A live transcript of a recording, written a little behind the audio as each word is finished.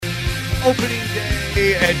Opening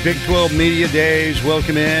day at Big 12 Media Days.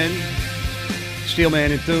 Welcome in.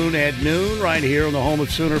 Steelman and Thune at noon right here on the home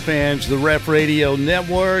of Sooner fans, the Ref Radio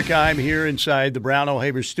Network. I'm here inside the Brown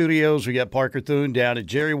O'Haver Studios. We got Parker Thune down at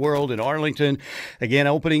Jerry World in Arlington. Again,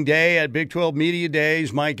 opening day at Big 12 Media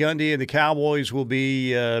Days. Mike Gundy and the Cowboys will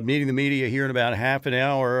be meeting the media here in about half an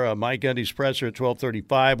hour. Mike Gundy's presser at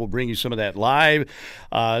 12:35. We'll bring you some of that live.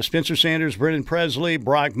 Spencer Sanders, Brennan Presley,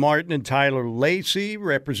 Brock Martin, and Tyler Lacey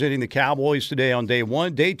representing the Cowboys today on day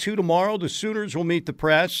one. Day two tomorrow, the Sooners will meet the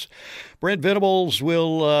press. Brent Venables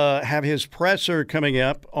will have his presser coming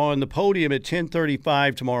up on the podium at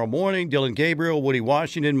 10:35 tomorrow morning. Dylan Gabriel, Woody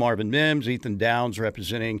Washington, Marvin Mims, Ethan Downs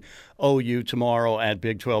representing OU tomorrow at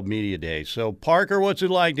Big 12 Media Day. So, Parker, what's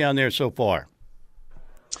it like down there so far?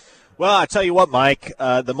 Well, I tell you what, Mike,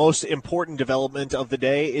 the most important development of the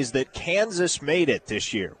day is that Kansas made it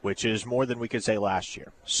this year, which is more than we could say last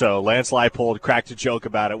year. So Lance Leipold cracked a joke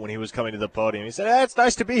about it when he was coming to the podium. He said, it's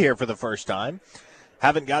nice to be here for the first time.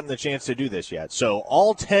 Haven't gotten the chance to do this yet. So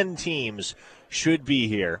all 10 teams should be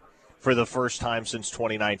here for the first time since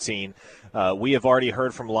 2019. We have already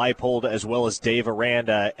heard from Leipold as well as Dave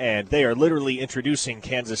Aranda, and they are literally introducing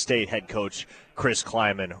Kansas State head coach Chris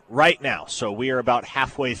Klieman right now. So we are about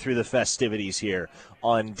halfway through the festivities here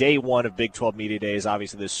on day one of Big 12 Media Days.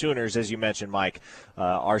 Obviously, the Sooners, as you mentioned, Mike,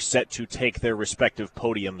 are set to take their respective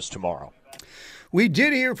podiums tomorrow. We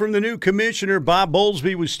did hear from the new commissioner. Bob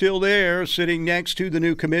Bowlesby was still there, sitting next to the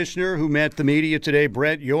new commissioner who met the media today,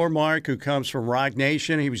 Brett Yormark, who comes from Rock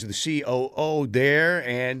Nation. He was the COO there,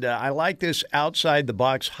 and I like this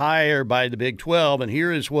outside-the-box hire by the Big 12, and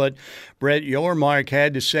here is what Brett Yormark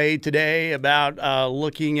had to say today about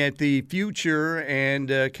looking at the future and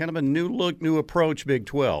kind of a new look, new approach, Big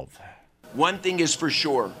 12. One thing is for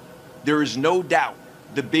sure, there is no doubt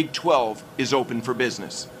the Big 12 is open for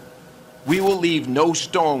business. We will leave no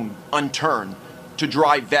stone unturned to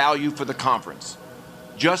drive value for the conference.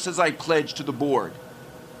 Just as I pledged to the board,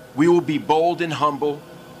 we will be bold and humble,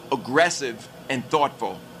 aggressive and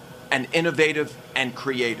thoughtful, and innovative and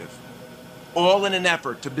creative, all in an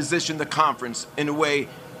effort to position the conference in a way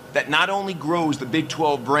that not only grows the Big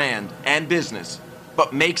 12 brand and business,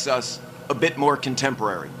 but makes us a bit more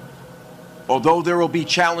contemporary. Although there will be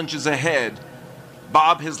challenges ahead,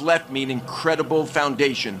 Bob has left me an incredible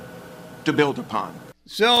foundation to build upon.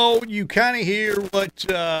 So you kind of hear what,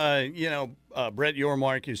 Brett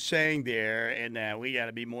Yormark is saying there, and we got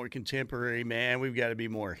to be more contemporary, man. We've got to be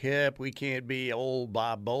more hip. We can't be old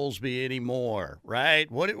Bob Bowlesby anymore,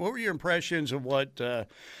 right? What were your impressions of what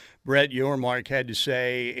Brett Yormark had to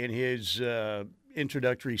say in his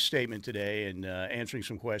introductory statement today and answering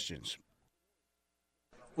some questions?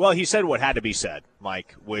 Well, he said what had to be said,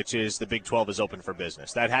 Mike, which is the Big 12 is open for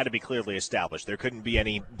business. That had to be clearly established. There couldn't be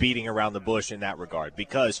any beating around the bush in that regard,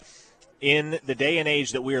 because in the day and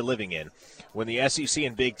age that we are living in, when the SEC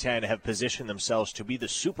and Big Ten have positioned themselves to be the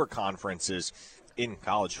super conferences in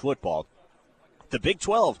college football, the Big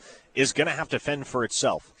 12 is going to have to fend for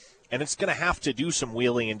itself, and it's going to have to do some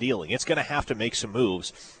wheeling and dealing. It's going to have to make some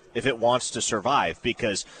moves if it wants to survive,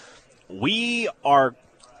 because we are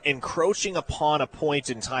encroaching upon a point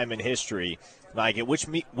in time in history, like at which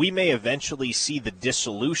we may eventually see the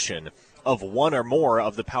dissolution of one or more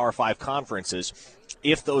of the Power 5 conferences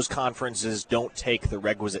if those conferences don't take the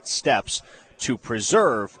requisite steps to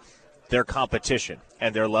preserve their competition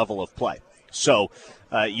and their level of play. So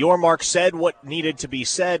Yormark said what needed to be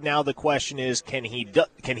said. Now the question is, can he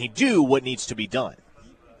do what needs to be done?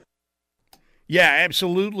 Yeah,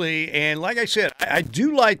 absolutely. And like I said, I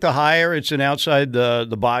do like the hire. It's an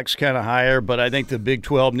outside-the-box kind of hire, but I think the Big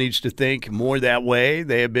 12 needs to think more that way.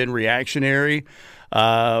 They have been reactionary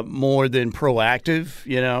more than proactive,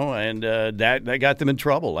 and that got them in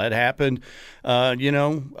trouble. That happened,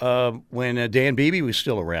 when Dan Beebe was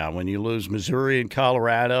still around, when you lose Missouri and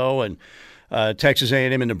Colorado and Texas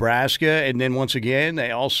A&M and Nebraska, and then once again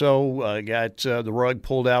they also got the rug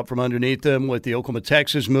pulled out from underneath them with the Oklahoma,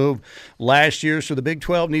 Texas move last year. So the Big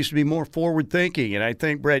 12 needs to be more forward-thinking, and I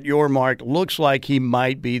think Brett Yormark looks like he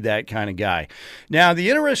might be that kind of guy. Now, the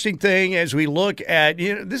interesting thing as we look at,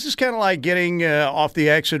 this is kind of like getting off the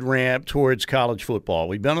exit ramp towards college football.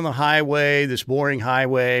 We've been on the highway, this boring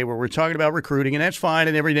highway where we're talking about recruiting, and that's fine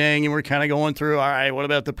and everything, and we're kind of going through, all right, what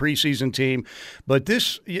about the preseason team? But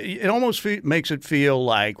this, it almost makes it feel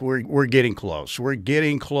like we're getting close. We're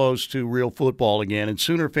getting close to real football again. And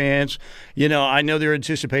Sooner fans, I know they're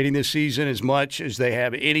anticipating this season as much as they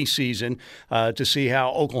have any season to see how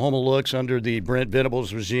Oklahoma looks under the Brent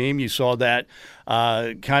Venables regime. You saw that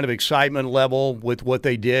kind of excitement level with what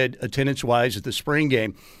they did attendance-wise at the spring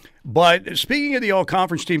game. But speaking of the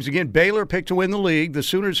all-conference teams, again, Baylor picked to win the league. The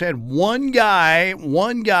Sooners had one guy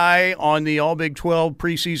on the All-Big 12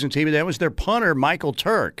 preseason team, and that was their punter, Michael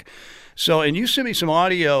Turk. So, and you sent me some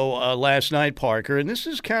audio last night, Parker, and this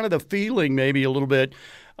is kind of the feeling maybe a little bit,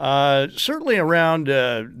 certainly around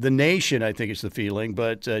the nation, I think it's the feeling,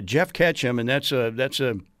 but Jeff Ketchum, and that's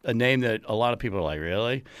a name that a lot of people are like,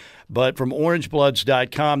 really? But from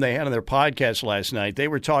orangebloods.com, they had on their podcast last night, they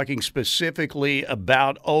were talking specifically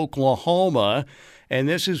about Oklahoma. And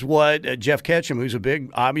this is what Jeff Ketchum, who's a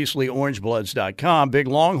big, obviously, orangebloods.com, big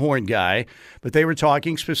Longhorn guy, but they were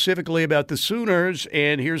talking specifically about the Sooners.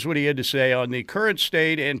 And here's what he had to say on the current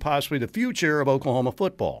state and possibly the future of Oklahoma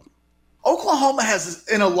football. Oklahoma has,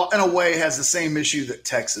 in a way, has the same issue that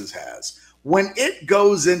Texas has. When it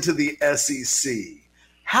goes into the SEC,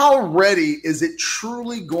 how ready is it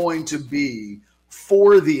truly going to be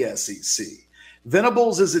for the SEC?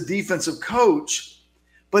 Venables is a defensive coach,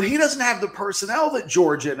 but he doesn't have the personnel that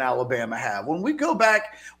Georgia and Alabama have. When you go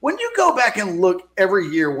back and look every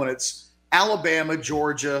year when it's Alabama,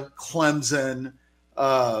 Georgia, Clemson,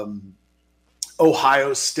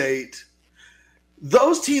 Ohio State,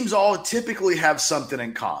 those teams all typically have something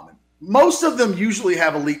in common. Most of them usually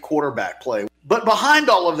have elite quarterback play. But behind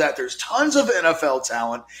all of that, there's tons of NFL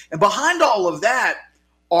talent. And behind all of that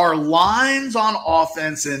are lines on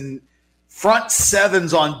offense and front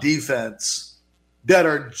sevens on defense that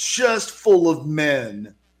are just full of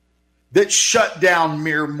men that shut down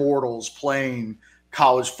mere mortals playing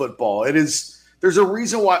college football. There's a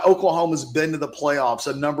reason why Oklahoma's been to the playoffs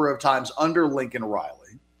a number of times under Lincoln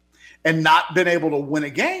Riley and not been able to win a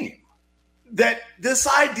game. That this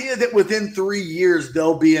idea that within 3 years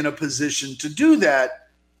they'll be in a position to do that,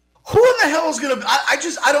 who in the hell is going to –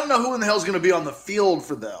 I don't know who in the hell is going to be on the field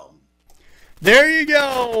for them. There you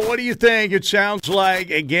go. What do you think? It sounds like,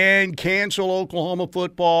 again, cancel Oklahoma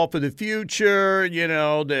football for the future. You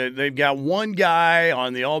know, they've got one guy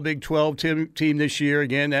on the All-Big 12 team this year.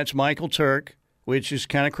 Again, that's Michael Turk, which is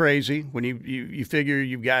kind of crazy when you figure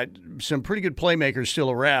you've got some pretty good playmakers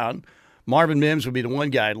still around. Marvin Mims would be the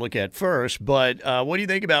one guy I'd look at first. But what do you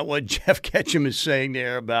think about what Jeff Ketchum is saying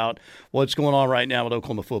there about what's going on right now with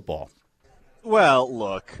Oklahoma football? Well,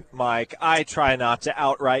 look, Mike, I try not to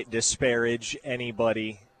outright disparage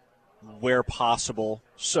anybody where possible.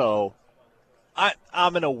 So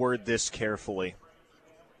I'm going to word this carefully.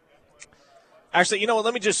 Actually, you know what?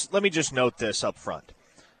 Let me just note this up front.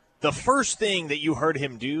 The first thing that you heard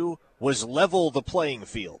him do was level the playing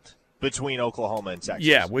field between Oklahoma and Texas.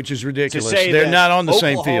 Yeah, which is ridiculous. They're not on the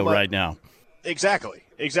same field right now. Exactly.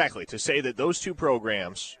 To say that those two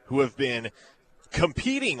programs who have been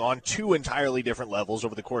competing on two entirely different levels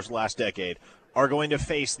over the course of the last decade are going to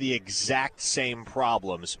face the exact same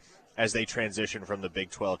problems as they transition from the Big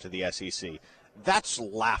 12 to the SEC. That's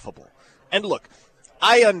laughable. And look,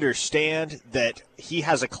 I understand that he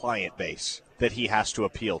has a client base that he has to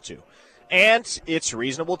appeal to. And it's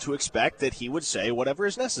reasonable to expect that he would say whatever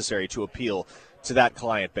is necessary to appeal to that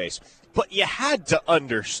client base. But you had to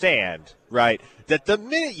understand, right, that the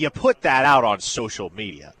minute you put that out on social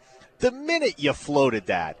media, the minute you floated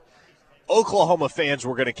that, Oklahoma fans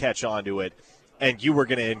were going to catch on to it, and you were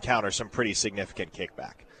going to encounter some pretty significant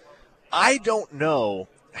kickback. I don't know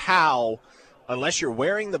how, unless you're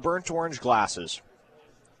wearing the burnt orange glasses,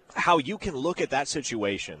 how you can look at that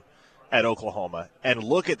situation at Oklahoma and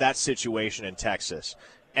look at that situation in Texas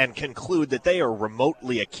and conclude that they are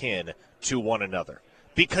remotely akin to one another,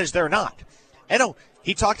 because they're not. I know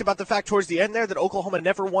he talked about the fact towards the end there that Oklahoma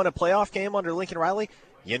never won a playoff game under Lincoln Riley.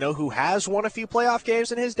 You know who has won a few playoff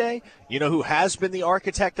games in his day? You know who has been the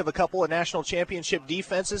architect of a couple of national championship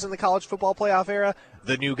defenses in the college football playoff era?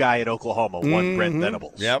 The new guy at Oklahoma, one Brent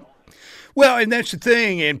Venables. Yep. Well, and that's the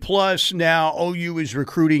thing. And plus, now OU is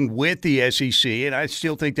recruiting with the SEC, and I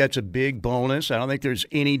still think that's a big bonus. I don't think there's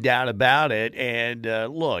any doubt about it. And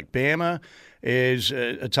look, Bama is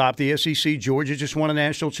atop the SEC. Georgia just won a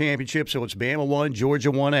national championship, so it's Bama 1,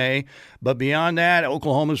 Georgia 1A. But beyond that,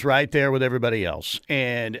 Oklahoma's right there with everybody else.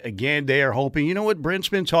 And, again, they are hoping, you know what Brent's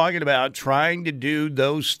been talking about, trying to do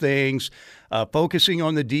those things, focusing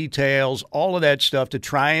on the details, all of that stuff to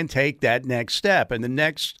try and take that next step. And the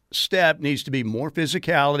next step needs to be more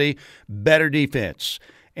physicality, better defense.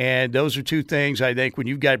 And those are two things, I think, when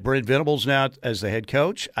you've got Brent Venables now as the head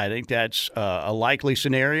coach, I think that's a likely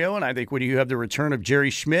scenario. And I think when you have the return of Jerry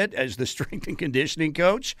Schmidt as the strength and conditioning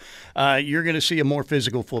coach, you're going to see a more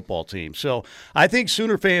physical football team. So I think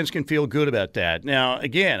Sooner fans can feel good about that. Now,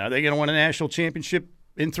 again, are they going to win a national championship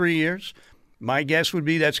in 3 years? My guess would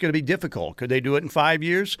be that's going to be difficult. Could they do it in 5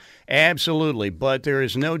 years? Absolutely. But there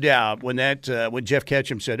is no doubt when Jeff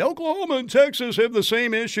Ketchum said, Oklahoma and Texas have the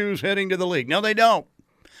same issues heading to the league. No, they don't.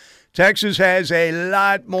 Texas has a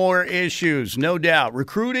lot more issues, no doubt.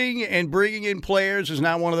 Recruiting and bringing in players is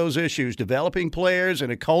not one of those issues. Developing players and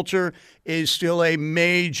a culture is still a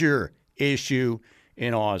major issue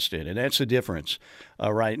in Austin, and that's the difference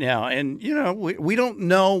right now. And, we don't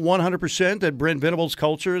know 100% that Brent Venables'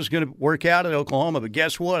 culture is going to work out at Oklahoma, but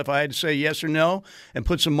guess what? If I had to say yes or no and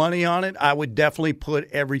put some money on it, I would definitely put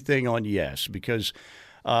everything on yes because –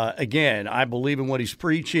 again, I believe in what he's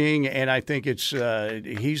preaching, and I think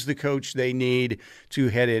he's the coach they need to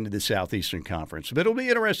head into the Southeastern Conference. But it'll be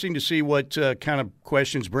interesting to see what kind of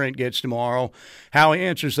questions Brent gets tomorrow, how he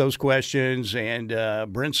answers those questions, and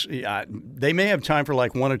Brent's. They may have time for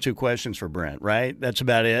like one or two questions for Brent, right? That's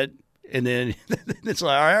about it, and then it's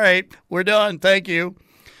like, all right, we're done. Thank you,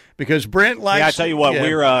 because Brent likes. Yeah, I tell you what,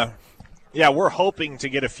 we're hoping to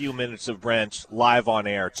get a few minutes of Brent live on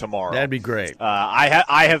air tomorrow. That'd be great.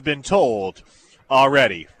 I have been told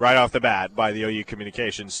already, right off the bat, by the OU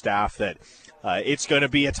communications staff that it's going to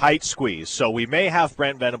be a tight squeeze. So we may have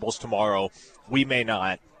Brent Venables tomorrow. We may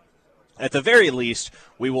not. At the very least,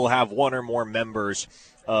 we will have one or more members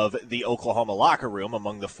of the Oklahoma locker room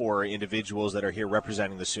among the four individuals that are here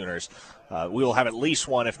representing the Sooners. We will have at least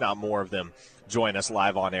one, if not more of them, join us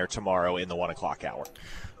live on air tomorrow in the 1 o'clock hour.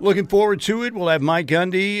 Looking forward to it. We'll have Mike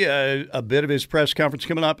Gundy, a bit of his press conference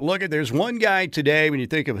coming up. Look, there's one guy today when you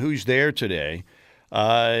think of who's there today,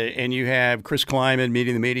 and you have Chris Kleiman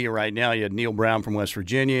meeting the media right now. You had Neil Brown from West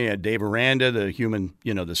Virginia. You had Dave Aranda, the human,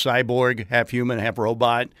 the cyborg, half human, half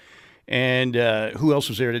robot. And who else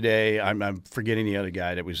was there today? I'm forgetting the other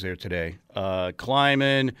guy that was there today.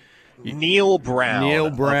 Kleiman. Neil Brown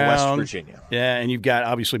of West Virginia. Yeah, and you've got,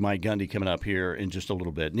 obviously, Mike Gundy coming up here in just a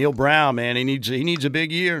little bit. Neil Brown, man, he needs a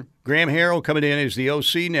big year. Graham Harrell coming in as the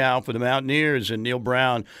OC now for the Mountaineers, and Neil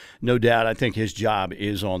Brown, no doubt, I think his job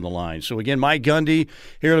is on the line. So, again, Mike Gundy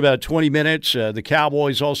here in about 20 minutes. The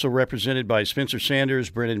Cowboys also represented by Spencer Sanders,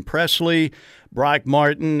 Brennan Presley, Brock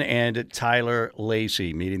Martin, and Tyler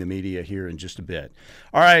Lacey meeting the media here in just a bit.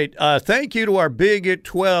 All right, thank you to our Big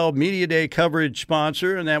 12 Media Day coverage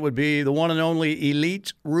sponsor, and that would be the one and only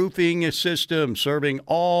Elite Roofing System, serving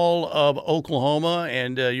all of Oklahoma.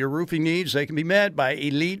 And your roofing needs, they can be met by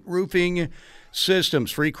Elite Roofing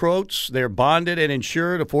Systems. Free quotes, they're bonded and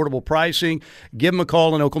insured, affordable pricing. Give them a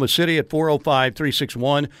call in Oklahoma City at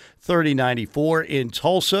 405-361-3094. In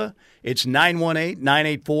Tulsa, it's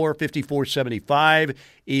 918-984-5475,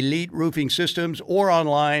 Elite Roofing Systems, or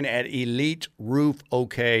online at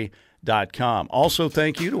eliteroofok.com. Also,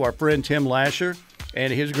 thank you to our friend Tim Lasher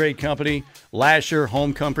and his great company, Lasher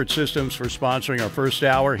Home Comfort Systems, for sponsoring our first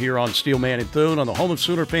hour here on Steelman and Thune on the home of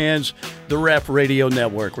Sooner fans, the Ref Radio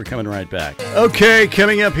Network. We're coming right back. Okay,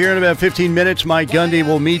 coming up here in about 15 minutes, Mike Gundy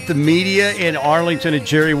will meet the media in Arlington at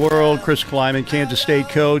Jerry World. Chris Kleiman, Kansas State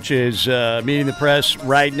coach, is meeting the press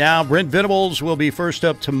right now. Brent Venables will be first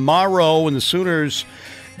up tomorrow when the Sooners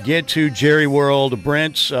get to Jerry World.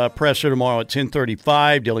 Brent's presser tomorrow at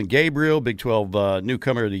 10:35. Dylan Gabriel, Big 12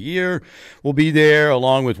 Newcomer of the Year, will be there,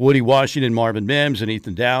 along with Woody Washington, Marvin Mims, and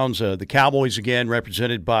Ethan Downs. The Cowboys, again,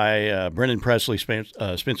 represented by Brennan Presley,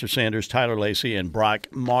 Spencer Sanders, Tyler Lacey, and Brock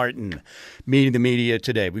Martin, meeting the media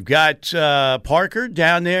today. We've got Parker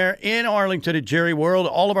down there in Arlington at Jerry World.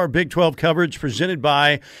 All of our Big 12 coverage presented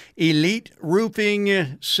by Elite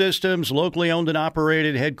Roofing Systems, locally owned and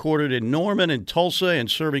operated, headquartered in Norman and Tulsa, and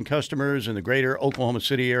serving customers in the greater Oklahoma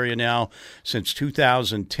City area now since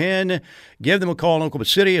 2010. Give them a call in Oklahoma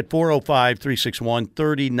City at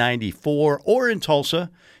 405-361-3094, or in Tulsa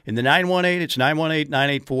in the 918, it's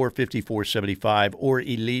 918-984-5475, or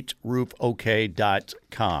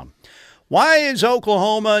eliteroofok.com. Why is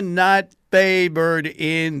Oklahoma not favored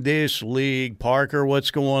in this league, Parker?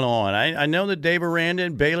 What's going on? I know that Dave Aranda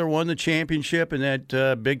and Baylor won the championship in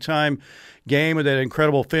that big-time game with that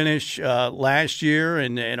incredible finish last year,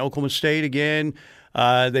 and Oklahoma State again.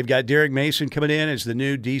 They've got Derek Mason coming in as the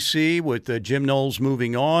new DC with Jim Knowles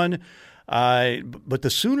moving on. But the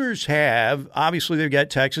Sooners have, obviously they've got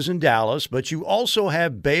Texas and Dallas, but you also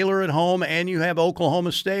have Baylor at home and you have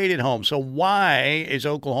Oklahoma State at home. So why is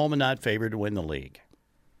Oklahoma not favored to win the league?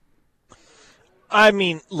 I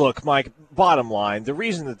mean, look, Mike, bottom line, the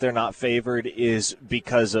reason that they're not favored is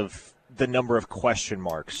because of the number of question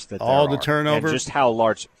marks that there are. All the turnover? And just how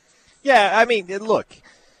large. Yeah, I mean, look,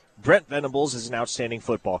 Brent Venables is an outstanding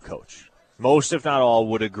football coach. Most, if not all,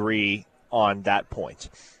 would agree on that point.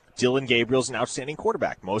 Dylan Gabriel's an outstanding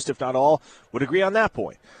quarterback. Most, if not all, would agree on that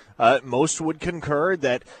point. Most would concur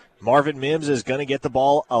that Marvin Mims is going to get the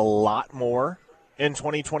ball a lot more in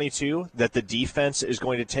 2022, that the defense is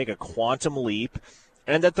going to take a quantum leap,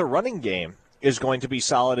 and that the running game is going to be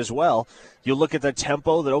solid as well. You look at the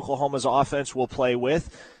tempo that Oklahoma's offense will play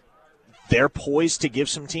with, they're poised to give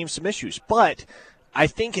some teams some issues. But I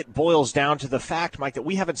think it boils down to the fact, Mike, that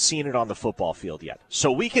we haven't seen it on the football field yet.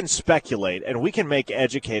 So we can speculate and we can make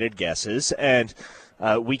educated guesses, and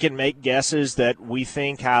we can make guesses that we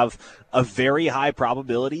think have a very high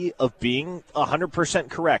probability of being 100%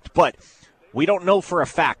 correct. But we don't know for a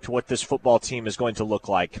fact what this football team is going to look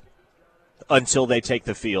like until they take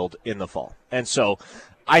the field in the fall. And so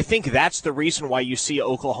I think that's the reason why you see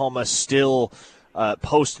Oklahoma still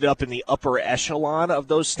posted up in the upper echelon of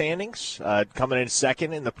those standings, coming in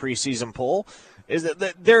second in the preseason poll, is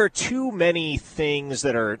that there are too many things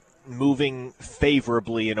that are moving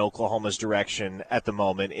favorably in Oklahoma's direction at the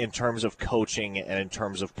moment in terms of coaching and in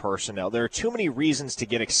terms of personnel. There are too many reasons to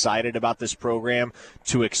get excited about this program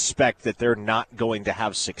to expect that they're not going to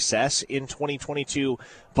have success in 2022,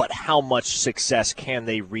 but how much success can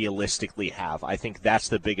they realistically have? I think that's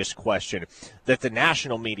the biggest question that the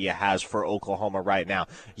national media has for Oklahoma right now.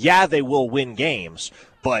 Yeah, they will win games,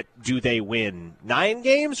 but do they win 9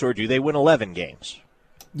 games or do they win 11 games?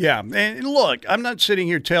 Yeah, and look, I'm not sitting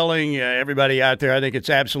here telling everybody out there I think it's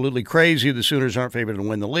absolutely crazy the Sooners aren't favored to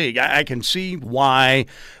win the league. I can see why,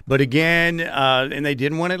 but again, and they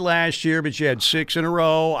didn't win it last year, but you had 6 in a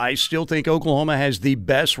row. I still think Oklahoma has the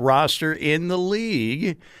best roster in the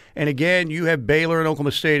league, and again, you have Baylor and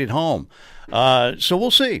Oklahoma State at home. So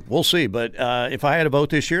we'll see. We'll see. But if I had a vote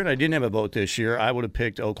this year, and I didn't have a vote this year, I would have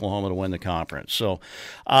picked Oklahoma to win the conference. So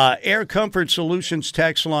Air Comfort Solutions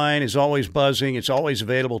text line is always buzzing. It's always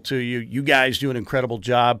available to you. You guys do an incredible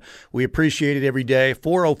job. We appreciate it every day.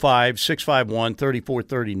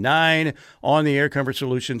 405-651-3439 on the Air Comfort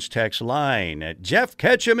Solutions text line. Jeff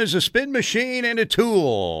Ketchum is a spin machine and a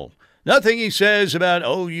tool. Nothing he says about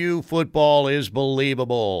OU football is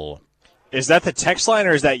believable. Is that the text line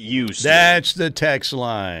or is that you, Steve? That's the text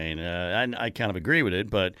line. I kind of agree with it,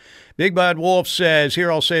 but Big Bud Wolf says, here,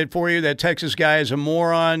 I'll say it for you, that Texas guy is a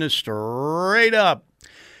moron straight up.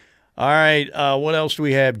 All right, what else do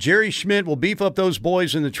we have? Jerry Schmidt will beef up those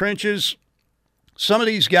boys in the trenches. Some of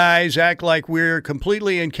these guys act like we're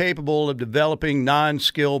completely incapable of developing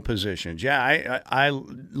non-skill positions. Yeah, I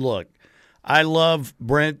look. I love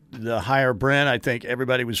Brent, the hire Brent. I think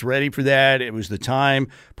everybody was ready for that. It was the time,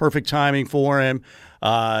 perfect timing for him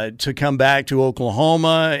to come back to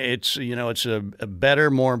Oklahoma. It's a better,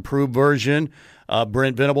 more improved version of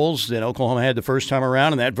Brent Venables than Oklahoma had the first time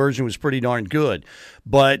around, and that version was pretty darn good.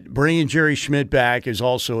 But bringing Jerry Schmidt back is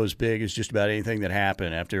also as big as just about anything that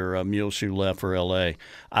happened after Muleshoe left for L.A.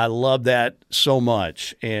 I love that so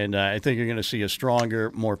much, and I think you're going to see a stronger,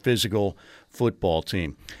 more physical football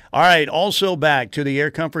team. All right, also back to the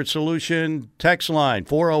Air Comfort Solution text line,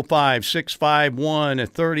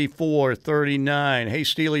 405-651-3439. Hey,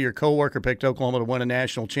 Steely, your coworker picked Oklahoma to win a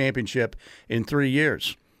national championship in 3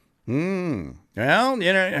 years. Well,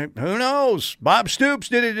 who knows? Bob Stoops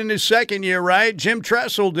did it in his second year, right? Jim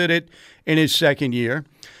Tressel did it in his second year.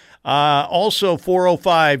 Also,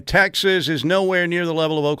 405, Texas is nowhere near the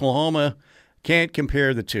level of Oklahoma. Can't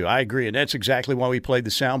compare the two. I agree, and that's exactly why we played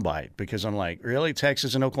the soundbite, because I'm like, really?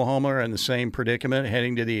 Texas and Oklahoma are in the same predicament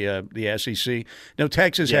heading to the SEC? No,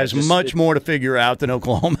 Texas has much more to figure out than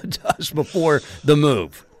Oklahoma does before the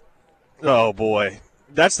move. Oh, boy.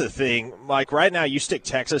 That's the thing, Mike. Right now, you stick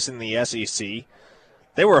Texas in the SEC.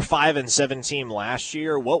 They were a 5-7 team last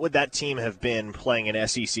year. What would that team have been playing an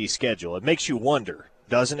SEC schedule? It makes you wonder,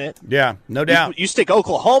 doesn't it? Yeah, no doubt. You stick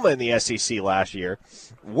Oklahoma in the SEC last year.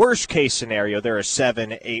 Worst case scenario, they're a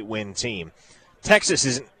 7-8 win team. Texas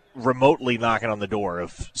isn't remotely knocking on the door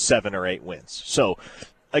of 7 or 8 wins. So,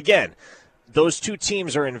 again, those two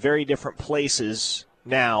teams are in very different places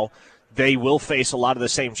now. They will face a lot of the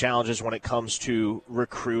same challenges when it comes to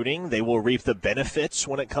recruiting. They will reap the benefits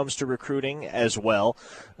when it comes to recruiting as well.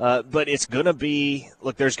 But it's going to be –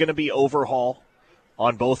 look, there's going to be overhaul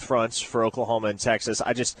on both fronts for Oklahoma and Texas.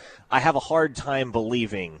 I have a hard time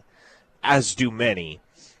believing, as do many,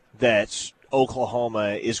 that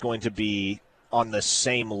Oklahoma is going to be on the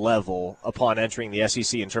same level upon entering the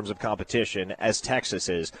SEC in terms of competition as Texas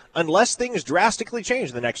is, unless things drastically change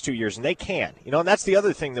in the next 2 years, and they can. And that's the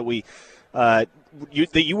other thing that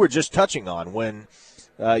you were just touching on when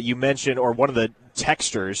you mentioned, or one of the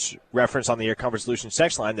texters referenced on the Air Comfort Solutions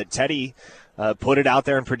text line, that Teddy put it out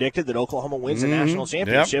there and predicted that Oklahoma wins a national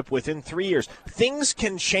championship within 3 years. Things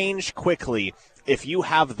can change quickly if you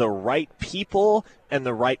have the right people and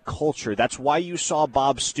the right culture. That's why you saw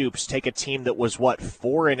Bob Stoops take a team that was,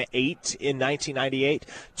 4-8 in 1998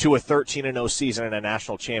 to a 13-0 season and a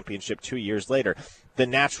national championship 2 years later. The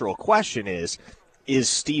natural question is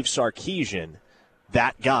Steve Sarkisian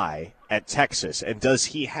that guy at Texas? And does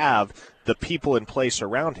he have the people in place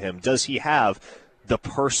around him? Does he have the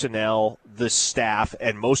personnel, the staff,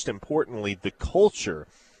 and most importantly, the culture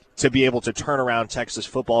to be able to turn around Texas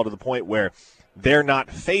football to the point where they're not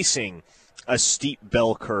facing a steep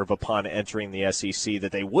bell curve upon entering the SEC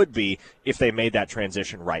that they would be if they made that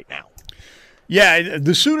transition right now? Yeah,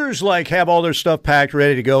 the Sooners have all their stuff packed,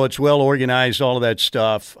 ready to go. It's well organized, all of that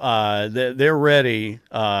stuff. They're ready.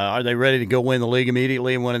 Are they ready to go win the league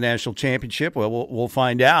immediately and win a national championship? Well, we'll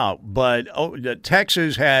find out. But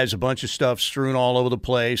Texas has a bunch of stuff strewn all over the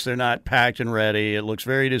place. They're not packed and ready. It looks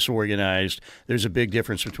very disorganized. There's a big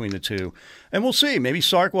difference between the two. And we'll see. Maybe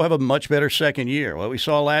Sark will have a much better second year. What we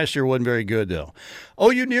saw last year wasn't very good, though.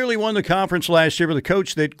 OU nearly won the conference last year with a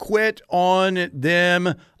coach that quit on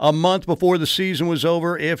them a month before the season was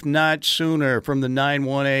over, if not sooner, from the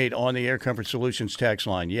 918 on the Air Comfort Solutions text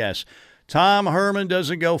line. Yes, Tom Herman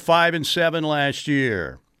doesn't go 5-7 last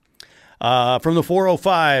year. From the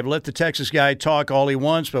 405, let the Texas guy talk all he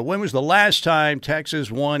wants, but when was the last time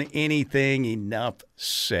Texas won anything? Enough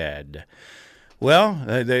said. Well,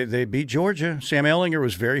 they beat Georgia. Sam Ehlinger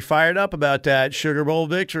was very fired up about that Sugar Bowl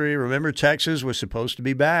victory. Remember, Texas was supposed to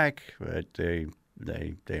be back, but they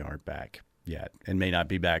aren't back yet and may not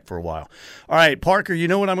be back for a while. All right, Parker, you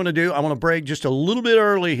know what I'm going to do? I want to break just a little bit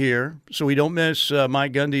early here so we don't miss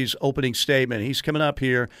Mike Gundy's opening statement. He's coming up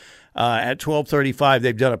here at 12:35.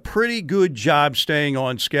 They've done a pretty good job staying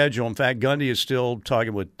on schedule. In fact, Gundy is still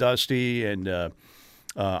talking with Dusty and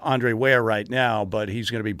Andre Ware right now, but he's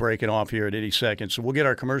going to be breaking off here at any second. So we'll get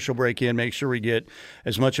our commercial break in, make sure we get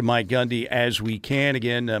as much of Mike Gundy as we can.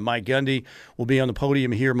 Again, Mike Gundy will be on the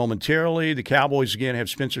podium here momentarily. The Cowboys, again, have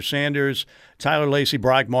Spencer Sanders, Tyler Lacey,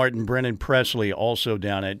 Brock Martin, Brennan Presley also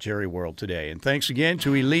down at Jerry World today. And thanks again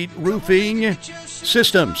to Elite Roofing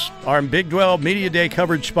Systems, our Big 12 Media Day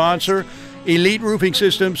coverage sponsor. Elite Roofing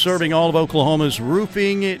Systems, serving all of Oklahoma's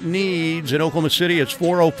roofing needs. In Oklahoma City, it's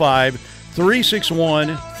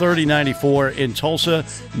 405-361-3094. In Tulsa,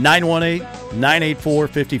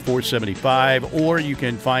 918-984-5475. Or you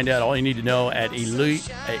can find out all you need to know at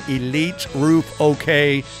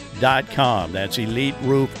EliteRoofOK.com. That's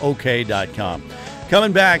EliteRoofOK.com.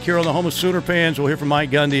 Coming back here on the Home of Sooner Fans, we'll hear from Mike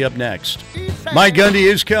Gundy up next. Mike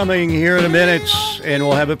Gundy is coming here in a minute, and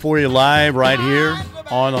we'll have it for you live right here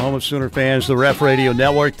on the Home of Sooner Fans, the Ref Radio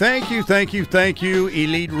Network. Thank you,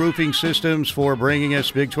 Elite Roofing Systems, for bringing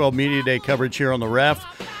us Big 12 Media Day coverage here on the Ref.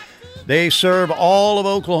 They serve all of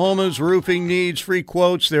Oklahoma's roofing needs, free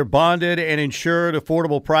quotes. They're bonded and insured,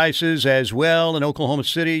 affordable prices as well. In Oklahoma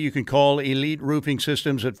City, you can call Elite Roofing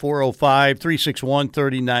Systems at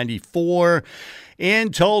 405-361-3094.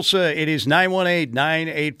 In Tulsa, it is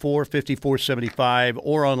 918-984-5475,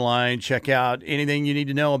 or online. Check out anything you need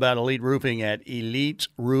to know about Elite Roofing at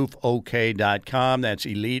EliteRoofOK.com. That's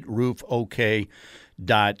EliteRoofOK.com.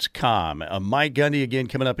 Mike Gundy again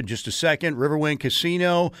coming up in just a second. Riverwind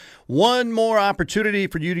Casino, one more opportunity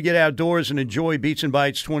for you to get outdoors and enjoy Beats and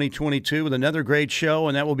Bites 2022 with another great show,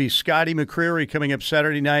 and that will be Scotty McCreery coming up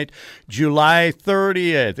Saturday night, July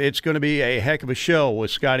 30th. It's going to be a heck of a show with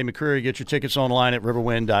Scotty McCreery. Get your tickets online at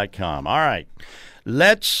riverwind.com. All right,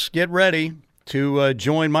 let's get ready to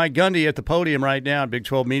join Mike Gundy at the podium right now at Big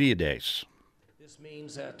 12 Media Days. This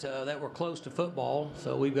means that we're close to football,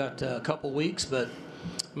 so we've got a couple weeks, but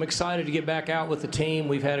I'm excited to get back out with the team.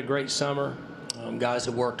 We've had a great summer. Guys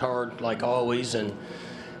have worked hard like always, and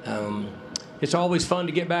it's always fun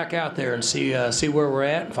to get back out there and see where we're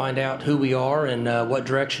at and find out who we are and what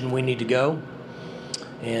direction we need to go.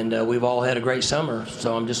 And we've all had a great summer,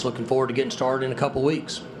 so I'm just looking forward to getting started in a couple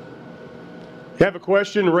weeks. If you have a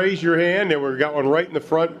question, raise your hand, and we've got one right in the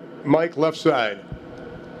front, Mike, left side.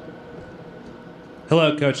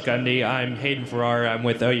 Hello, Coach Gundy. I'm Hayden Farrar. I'm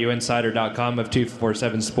with OUinsider.com of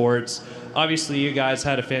 247 Sports. Obviously, you guys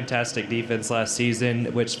had a fantastic defense last season,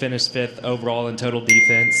 which finished 5th overall in total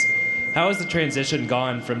defense. How has the transition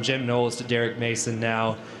gone from Jim Knowles to Derek Mason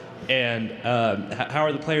now? And how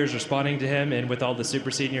are the players responding to him? And with all the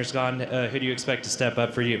super seniors gone, who do you expect to step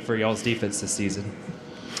up for y'all's defense this season?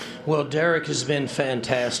 Well, Derek has been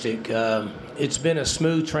fantastic. It's been a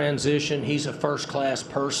smooth transition. He's a first-class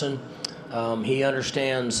person. He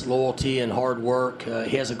understands loyalty and hard work.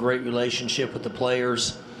 He has a great relationship with the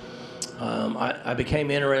players. I became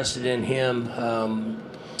interested in him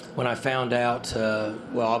when I found out,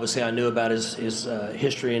 well, obviously I knew about his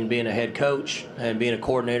history in being a head coach and being a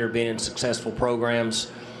coordinator, being in successful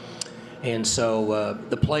programs. And so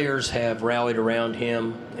the players have rallied around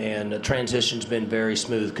him, and the transition's been very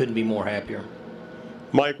smooth. Couldn't be more happier.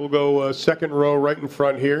 Mike, we'll go second row right in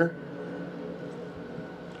front here.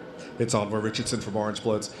 It's Oliver Richardson from Orange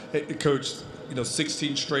Bloods. Hey, Coach,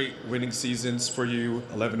 16 straight winning seasons for you,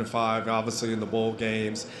 11-5, obviously in the bowl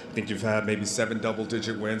games. I think you've had maybe 7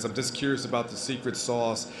 double-digit wins. I'm just curious about the secret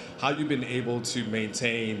sauce, how you've been able to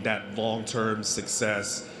maintain that long-term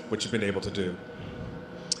success, what you've been able to do.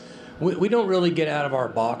 We don't really get out of our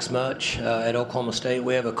box much at Oklahoma State.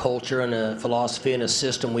 We have a culture and a philosophy and a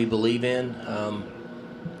system we believe in.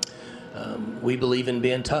 We believe in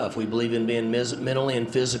being tough. We believe in being mentally and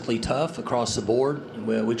physically tough across the board.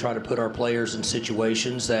 We try to put our players in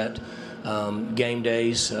situations that game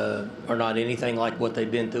days are not anything like what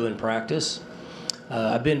they've been through in practice.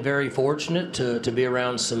 I've been very fortunate to be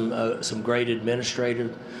around some great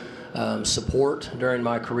administrative support during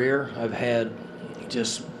my career. I've had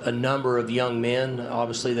just a number of young men,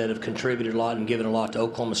 obviously, that have contributed a lot and given a lot to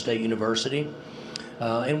Oklahoma State University.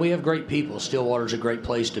 And we have great people. Stillwater's a great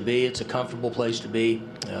place to be. It's a comfortable place to be.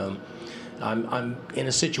 I'm in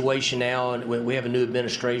a situation now, and we have a new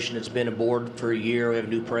administration that's been aboard for a year. We have a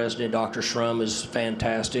new president. Dr. Shrum is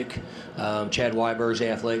fantastic. Chad Weiberg is the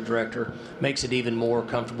athletic director. Makes it even more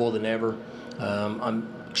comfortable than ever. I'm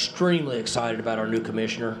extremely excited about our new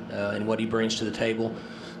commissioner and what he brings to the table.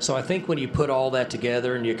 So I think when you put all that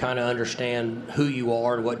together and you kind of understand who you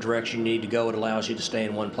are and what direction you need to go, it allows you to stay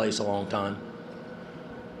in one place a long time.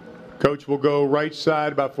 Coach, we'll go right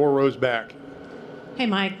side, about 4 rows back. Hey,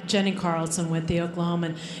 Mike. Jenny Carlson with the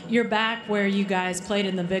Oklahoman. You're back where you guys played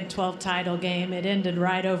in the Big 12 title game. It ended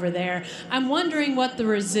right over there. I'm wondering what the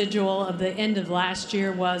residual of the end of last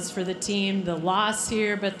year was for the team, the loss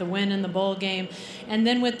here, but the win in the bowl game. And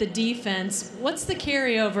then with the defense, what's the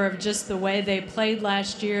carryover of just the way they played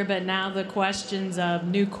last year, but now the questions of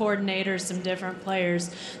new coordinators, some different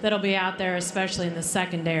players that'll be out there, especially in the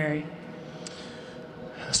secondary?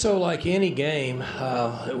 So like any game,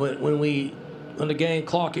 when the game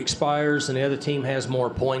clock expires and the other team has more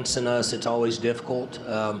points than us, it's always difficult.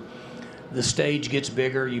 The stage gets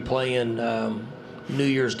bigger. You play in New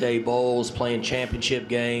Year's Day bowls, playing championship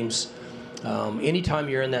games. Anytime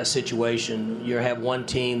you're in that situation, you have one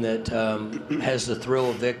team that has the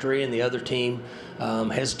thrill of victory and the other team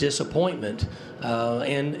has disappointment.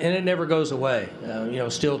 And it never goes away.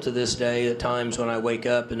 Still to this day, at times when I wake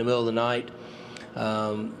up in the middle of the night,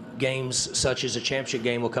 games such as a championship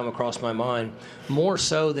game will come across my mind, more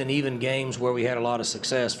so than even games where we had a lot of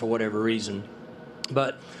success for whatever reason.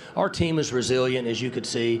 But our team is resilient, as you could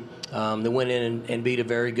see. They went in and beat a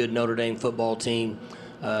very good Notre Dame football team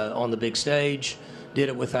on the big stage. Did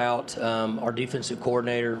it without our defensive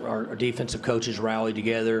coordinator. Our defensive coaches rallied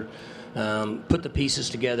together, put the pieces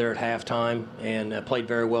together at halftime, and played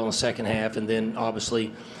very well in the second half. And then,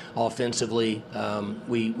 obviously, offensively,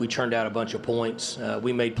 we churned out a bunch of points.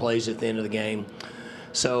 We made plays at the end of the game.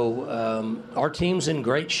 So our team's in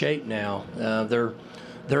great shape now.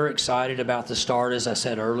 They're excited about the start, as I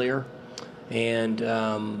said earlier.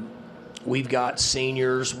 And we've got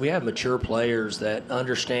seniors. We have mature players that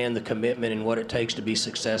understand the commitment and what it takes to be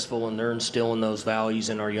successful, and they're instilling those values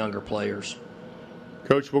in our younger players.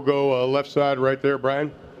 Coach, we'll go left side right there,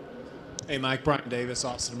 Brian. Hey, Mike. Brian Davis,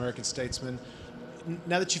 Austin American Statesman.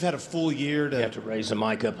 Now that you've had a full year to... You have to raise the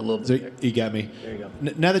mic up a little bit. You got me. There you go.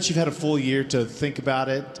 Now that you've had a full year to think about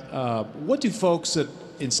it, what do folks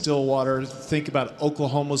in Stillwater think about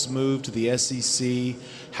Oklahoma's move to the SEC?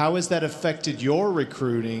 How has that affected your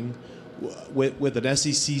recruiting with an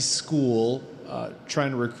SEC school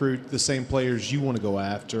trying to recruit the same players you want to go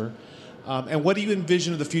after? And what do you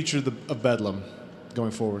envision of the future of Bedlam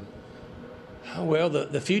going forward? Well,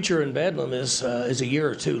 the future in Bedlam is a year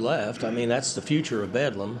or two left. I mean, that's the future of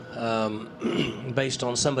Bedlam, based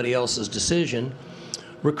on somebody else's decision.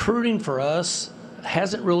 Recruiting for us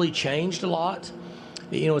hasn't really changed a lot.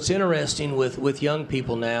 It's interesting with young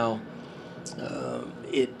people now.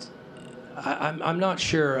 I'm not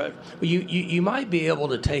sure. You might be able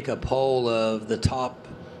to take a poll of the top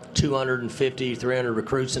 250, 300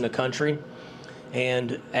 recruits in the country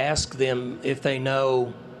and ask them if they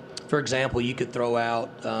know. For example, you could throw out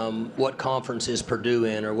what conference is Purdue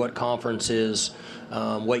in or what conference is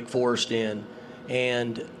Wake Forest in.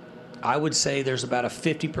 And I would say there's about a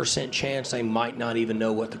 50% chance they might not even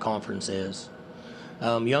know what the conference is.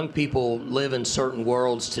 Young people live in certain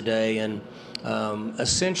worlds today, and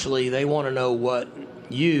essentially they want to know what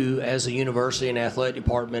you as a university and athletic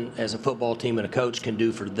department, as a football team and a coach, can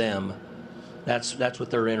do for them. That's what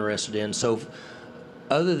they're interested in. So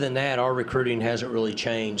other than that, our recruiting hasn't really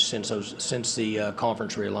changed since the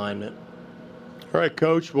conference realignment. All right,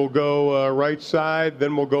 Coach, we'll go right side,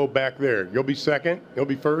 then we'll go back there. You'll be second, you'll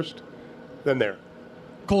be first, then there.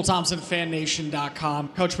 Cole Thompson, FanNation.com.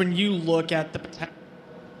 Coach, when you look at the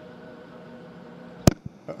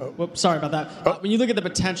sorry about that. When you look at the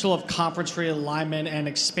potential of conference realignment and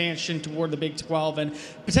expansion toward the Big 12 and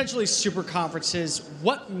potentially super conferences,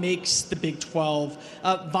 what makes the Big 12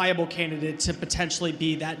 a viable candidate to potentially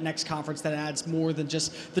be that next conference that adds more than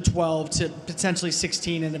just the 12 to potentially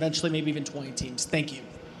 16 and eventually maybe even 20 teams? Thank you.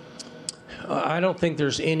 I don't think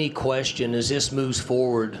there's any question as this moves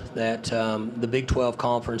forward that the Big 12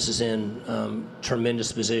 conference is in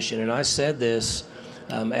tremendous position. And I said this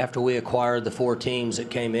after we acquired the 4 teams that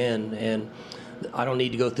came in, and I don't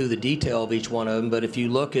need to go through the detail of each one of them, but if you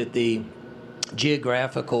look at the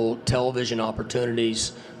geographical television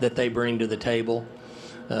opportunities that they bring to the table,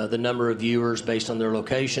 the number of viewers based on their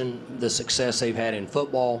location, the success they've had in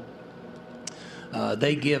football,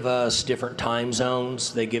 they give us different time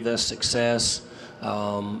zones, they give us success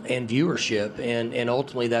and viewership, and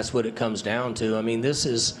ultimately that's what it comes down to. I mean, this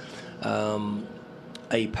is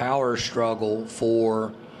a power struggle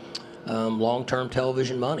for long-term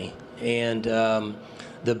television money. And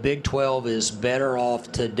the Big 12 is better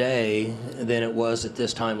off today than it was at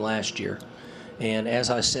this time last year. And as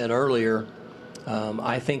I said earlier,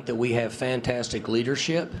 I think that we have fantastic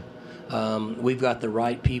leadership. We've got the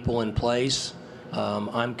right people in place.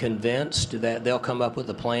 I'm convinced that they'll come up with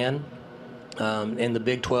a plan, and the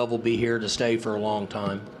Big 12 will be here to stay for a long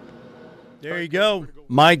time. There you go.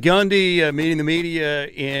 Mike Gundy meeting the media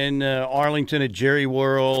in Arlington at Jerry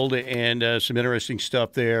World, and some interesting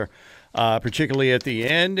stuff there, particularly at the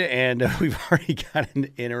end. And we've already got an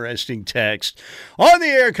interesting text on the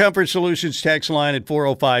Air Comfort Solutions text line at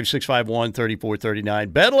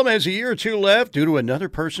 405-651-3439. Bedlam has a year or two left due to another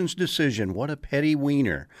person's decision. What a petty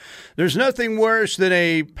wiener. There's nothing worse than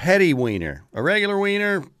a petty wiener. A regular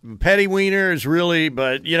wiener, petty wiener is really,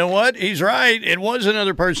 but you know what? He's right. It was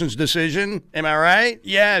another person's decision. Am I right?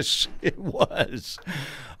 Yes, it was.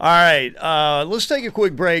 All right, let's take a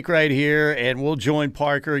quick break right here, and we'll join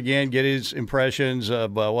Parker again, get his impressions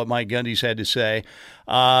of what Mike Gundy's had to say.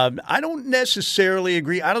 I don't necessarily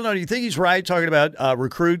agree. I don't know. Do you think he's right talking about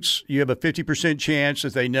recruits? You have a 50% chance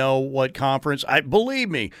that they know what conference. Believe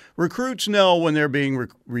me, recruits know when they're being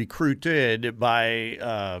recruited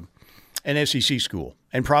by an SEC school,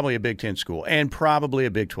 and probably a Big Ten school, and probably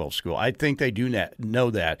a Big 12 school. I think they do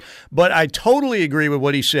know that. But I totally agree with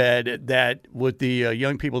what he said, that with the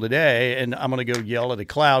young people today, and I'm going to go yell at a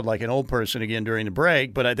cloud like an old person again during the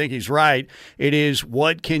break, but I think he's right. It is,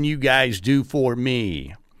 what can you guys do for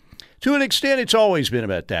me? To an extent, it's always been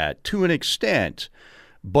about that, to an extent.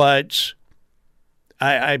 But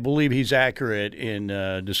I believe he's accurate in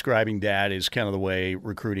describing that as kind of the way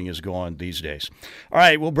recruiting has gone these days. All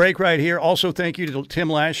right, we'll break right here. Also, thank you to Tim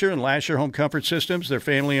Lasher and Lasher Home Comfort Systems. They're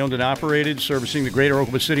family-owned and operated, servicing the greater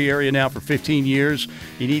Oklahoma City area now for 15 years.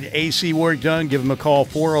 You need AC work done, give them a call,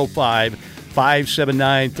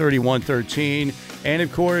 405-579-3113. And,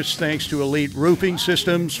 of course, thanks to Elite Roofing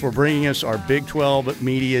Systems for bringing us our Big 12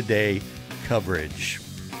 Media Day coverage.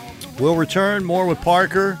 We'll return more with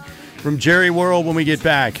Parker from Jerry World when we get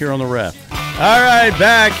back here on The Ref. All right,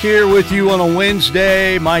 back here with you on a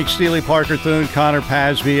Wednesday. Mike Steely, Parker Thune, Connor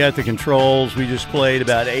Pasby at the controls. We just played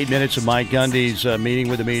about 8 minutes of Mike Gundy's meeting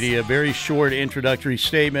with the media. Very short introductory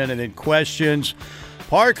statement and then questions.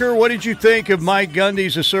 Parker, what did you think of Mike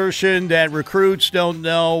Gundy's assertion that recruits don't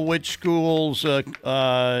know which schools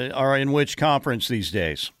are in which conference these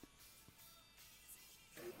days?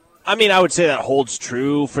 I mean, I would say that holds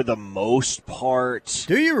true for the most part.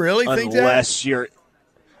 Do you really think that? Unless you're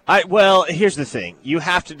 – well, here's the thing. You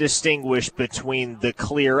have to distinguish between the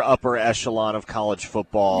clear upper echelon of college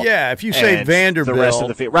football. Yeah, if you say Vanderbilt. The rest of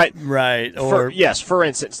the field. Right. Right. For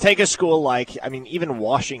instance, take a school like, even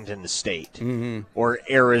Washington State or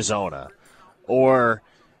Arizona or,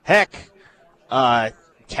 heck,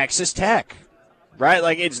 Texas Tech. Right?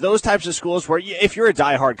 Like, it's those types of schools where if you're a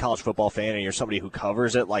diehard college football fan and you're somebody who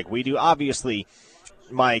covers it like we do, obviously,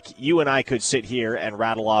 Mike, you and I could sit here and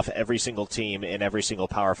rattle off every single team in every single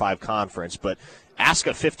Power 5 conference, but ask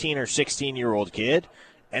a 15 or 16-year-old kid,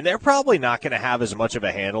 and they're probably not going to have as much of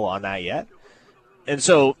a handle on that yet. And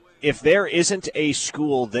so if there isn't a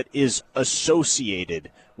school that is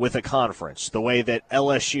associated with a conference, the way that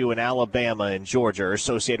LSU and Alabama and Georgia are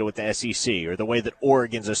associated with the SEC, or the way that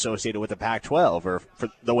Oregon's associated with the Pac-12, or for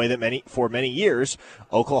the way that for many years,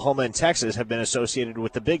 Oklahoma and Texas have been associated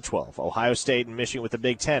with the Big 12, Ohio State and Michigan with the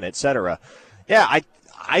Big 10, etc. Yeah,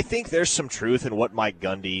 I think there's some truth in what Mike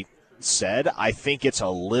Gundy said. I think it's a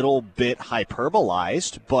little bit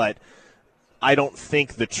hyperbolized, but I don't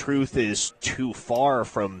think the truth is too far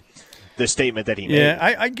from the statement that he made.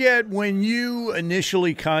 Yeah, I get when you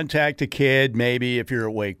initially contact a kid, maybe if you're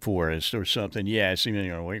at Wake Forest or something, yes, even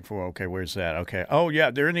you're at Wake Forest, okay, where's that? Okay, oh,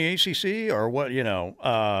 yeah, they're in the ACC or what,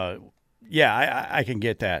 yeah, I can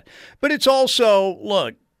get that. But it's also,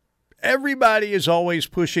 look, everybody is always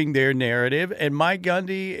pushing their narrative, and Mike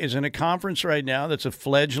Gundy is in a conference right now that's a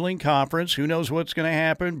fledgling conference. Who knows what's going to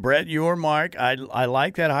happen? Brett, you or Mark, I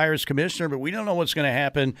like that hire as commissioner, but we don't know what's going to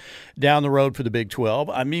happen down the road for the Big 12.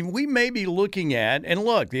 I mean, we may be looking at, and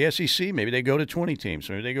look, the SEC, maybe they go to 20 teams,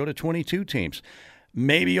 maybe they go to 22 teams.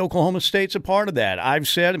 Maybe Oklahoma State's a part of that. I've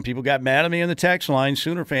said, and people got mad at me in the text line,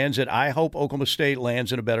 Sooner fans, that I hope Oklahoma State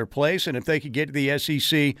lands in a better place. And if they could get to the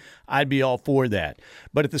SEC, I'd be all for that.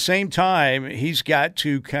 But at the same time, he's got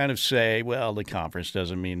to kind of say, well, the conference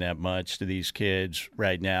doesn't mean that much to these kids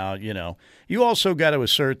right now. You also got to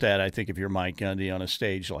assert that, I think, if you're Mike Gundy on a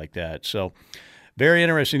stage like that. So very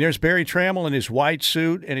interesting. There's Barry Trammell in his white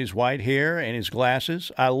suit and his white hair and his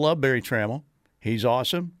glasses. I love Barry Trammell. He's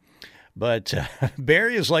awesome. But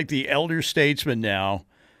Barry is like the elder statesman now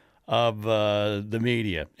of the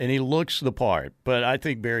media, and he looks the part. But I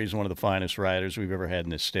think Barry's one of the finest writers we've ever had in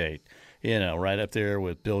this state, right up there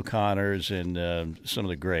with Bill Connors and some of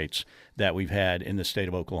the greats that we've had in the state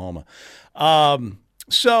of Oklahoma.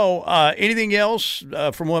 So anything else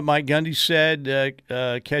from what Mike Gundy said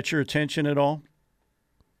catch your attention at all?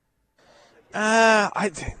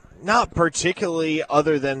 Not particularly,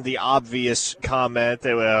 other than the obvious comment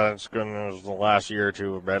that it's going to the last year or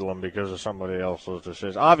two of Bedlam because of somebody else's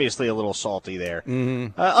decision. Obviously, a little salty there.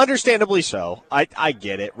 Mm-hmm. Understandably so. I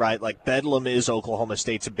get it, right? Like, Bedlam is Oklahoma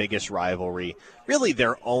State's biggest rivalry, really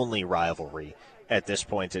their only rivalry at this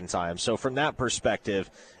point in time. So from that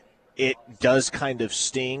perspective, it does kind of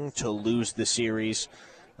sting to lose the series,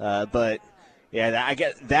 but. Yeah, I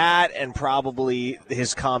get that, and probably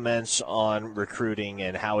his comments on recruiting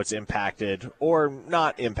and how it's impacted or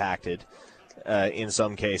not impacted in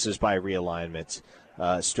some cases by realignment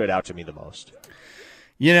stood out to me the most.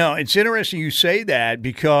 It's interesting you say that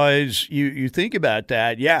because you think about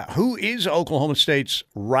that. Yeah, who is Oklahoma State's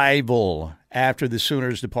rival after the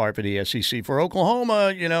Sooners depart for the SEC? For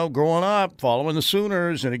Oklahoma, growing up, following the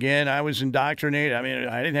Sooners, and again, I was indoctrinated. I mean,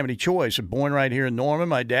 I didn't have any choice. I'm born right here in Norman.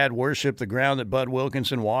 My dad worshipped the ground that Bud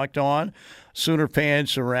Wilkinson walked on. Sooner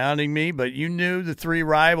fans surrounding me, but you knew the three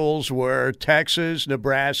rivals were Texas,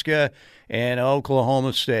 Nebraska, and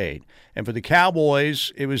Oklahoma State. And for the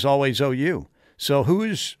Cowboys, it was always OU. So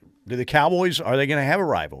do the Cowboys, are they going to have a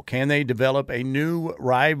rival? Can they develop a new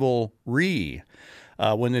rivalry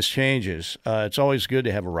when this changes? It's always good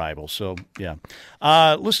to have a rival. So, yeah.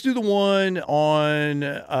 Let's do the one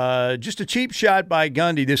on just a cheap shot by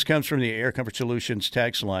Gundy. This comes from the Air Comfort Solutions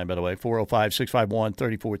text line, by the way,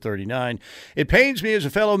 405-651-3439. It pains me as a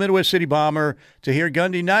fellow Midwest City Bomber to hear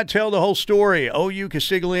Gundy not tell the whole story. OU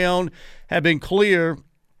Castiglione have been clear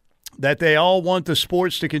that they all want the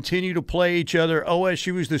sports to continue to play each other.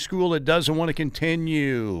 OSU is the school that doesn't want to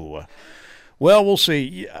continue. Well, we'll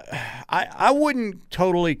see. I wouldn't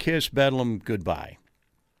totally kiss Bedlam goodbye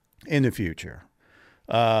in the future.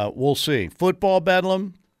 We'll see. Football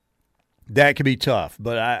Bedlam, that could be tough,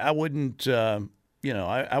 but I wouldn't,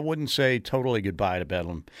 I wouldn't say totally goodbye to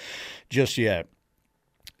Bedlam just yet.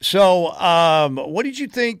 So what did you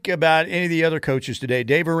think about any of the other coaches today?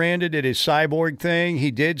 Dave Aranda did his cyborg thing. He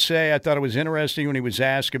did say, I thought it was interesting when he was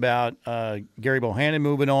asked about Gary Bohannon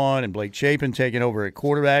moving on and Blake Shapen taking over at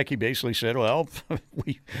quarterback. He basically said, well,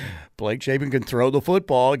 Blake Shapen can throw the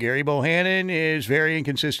football. Gary Bohannon is very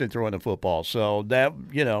inconsistent throwing the football. So that,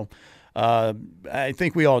 I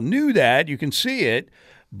think we all knew that. You can see it.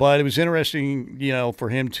 But it was interesting, for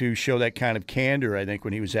him to show that kind of candor, I think,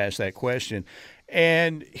 when he was asked that question.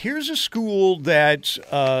 And here's a school that,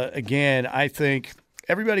 again, I think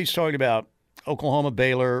everybody's talking about Oklahoma,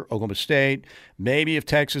 Baylor, Oklahoma State. Maybe if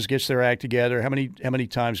Texas gets their act together, how many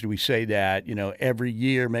times do we say that? Every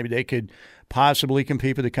year, maybe they could possibly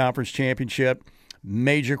compete for the conference championship.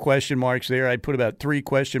 Major question marks there. I'd put about 3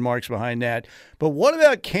 question marks behind that. But what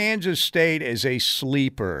about Kansas State as a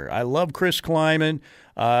sleeper? I love Chris Kleiman.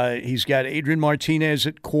 He's got Adrian Martinez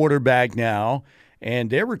at quarterback now.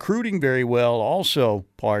 And they're recruiting very well also,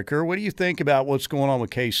 Parker. What do you think about what's going on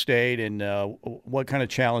with K-State and what kind of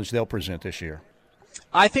challenge they'll present this year?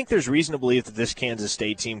 I think there's reason to believe that this Kansas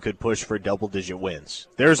State team could push for double-digit wins.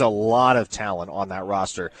 There's a lot of talent on that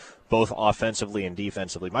roster. both offensively and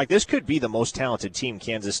defensively. Mike, this could be the most talented team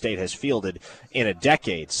Kansas State has fielded in a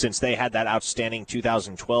decade since they had that outstanding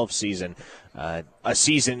 2012 season, a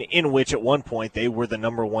season in which at one point they were the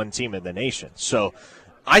number one team in the nation. So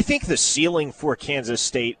I think the ceiling for Kansas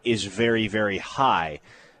State is very, very high.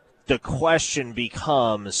 The question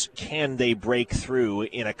becomes, can they break through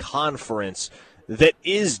in a conference that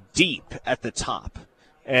is deep at the top?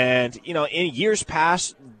 And, you know, in years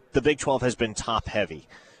past, the Big 12 has been top-heavy.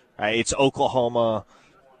 Right? It's Oklahoma,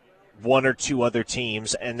 one or two other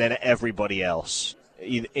teams, and then everybody else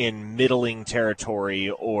in middling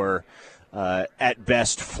territory or at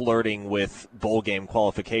best flirting with bowl game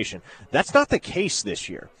qualification. That's not the case this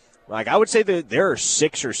year. Like, I would say that there are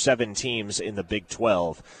 6 or 7 teams in the Big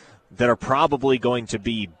 12 that are probably going to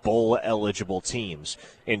be bowl-eligible teams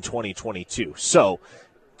in 2022. So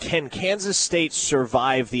can Kansas State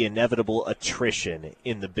survive the inevitable attrition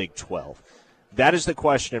in the Big 12? That is the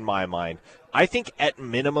question in my mind. I think at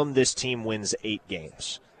minimum this team wins 8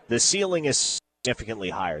 games. The ceiling is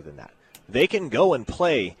significantly higher than that. They can go and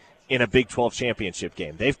play in a Big 12 championship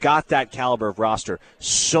game. They've got that caliber of roster.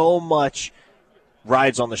 So much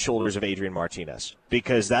rides on the shoulders of Adrian Martinez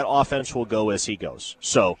because that offense will go as he goes.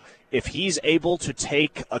 So if he's able to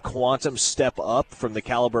take a quantum step up from the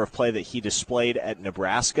caliber of play that he displayed at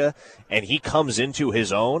Nebraska and he comes into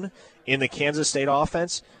his own in the Kansas State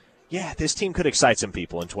offense, yeah, this team could excite some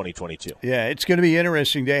people in 2022. Yeah, it's going to be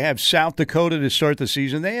interesting. They have South Dakota to start the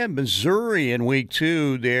season. They have Missouri in week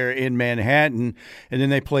 2 there in Manhattan, and then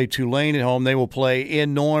they play Tulane at home. They will play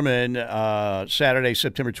in Norman Saturday,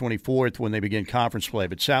 September 24th when they begin conference play.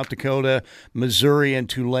 But South Dakota, Missouri, and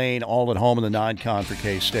Tulane all at home in the non-con for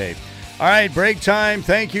K-State. All right, break time.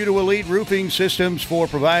 Thank you to Elite Roofing Systems for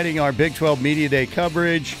providing our Big 12 Media Day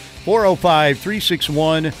coverage.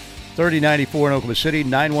 405-361-3094 in Oklahoma City,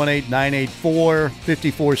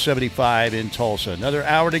 918-984-5475 in Tulsa. Another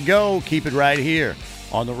hour to go. Keep it right here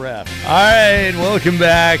on The Ref. All right, welcome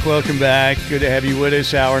back. Welcome back. Good to have you with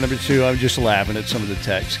us. Hour number 2. I'm just laughing at some of the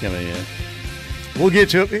texts coming in. We'll get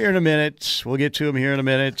to it here in a minute.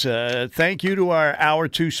 Thank you to our Hour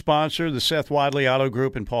 2 sponsor, the Seth Wadley Auto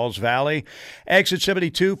Group in Pauls Valley. Exit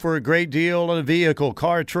 72 for a great deal on a vehicle,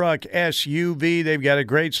 car, truck, SUV. They've got a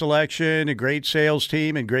great selection, a great sales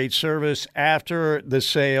team, and great service after the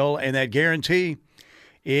sale. And that guarantee,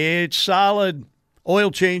 it's solid.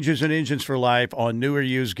 Oil changes and engines for life on new or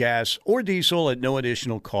used gas or diesel at no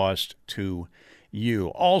additional cost to you.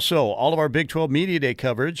 Also, all of our Big 12 Media Day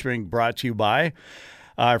coverage being brought to you by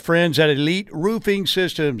our friends at Elite Roofing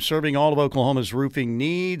Systems, serving all of Oklahoma's roofing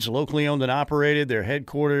needs, locally owned and operated. They're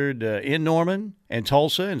headquartered in Norman and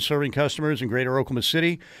Tulsa and serving customers in greater Oklahoma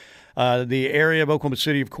City. The area of Oklahoma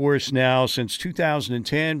City, of course, now since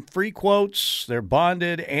 2010. Free quotes. They're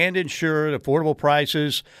bonded and insured, affordable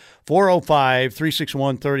prices.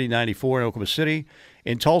 405-361-3094 in Oklahoma City.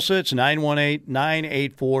 In Tulsa, it's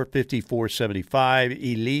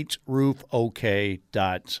 918-984-5475,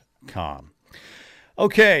 eliteroofok.com.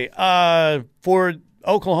 Okay, for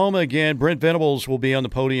Oklahoma again, Brent Venables will be on the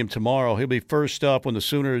podium tomorrow. He'll be first up when the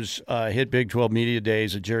Sooners hit Big 12 Media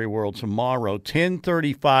Days at Jerry World tomorrow.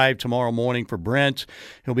 10:35 tomorrow morning for Brent.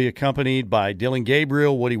 He'll be accompanied by Dylan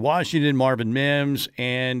Gabriel, Woody Washington, Marvin Mims,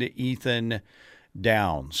 and Ethan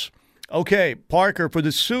Downs. Okay, Parker, for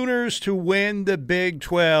the Sooners to win the Big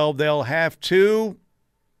 12, they'll have to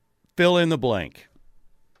fill in the blank.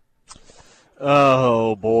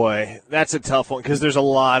 Oh boy, that's a tough one because there's a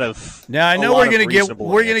lot of. Now I know we're going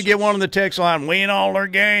to get one on the text line, win all their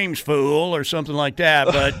games, fool, or something like that.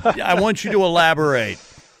 But I want you to elaborate.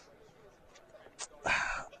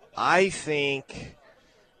 I think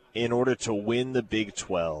in order to win the Big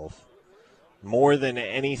 12. More than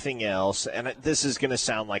anything else, and this is going to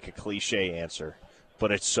sound like a cliche answer,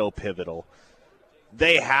 but it's so pivotal.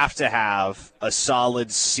 They have to have a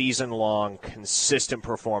solid season-long, consistent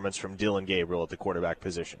performance from Dylan Gabriel at the quarterback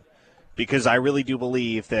position. Because I really do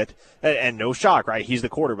believe that, and no shock, right? He's the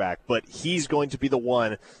quarterback, but he's going to be the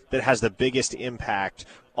one that has the biggest impact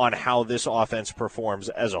on how this offense performs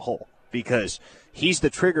as a whole. Because he's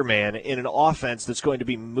the trigger man in an offense that's going to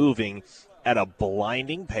be moving at a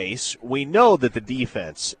blinding pace. We know that the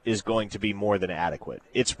defense is going to be more than adequate.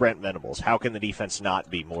 It's Brent Venables. How can the defense not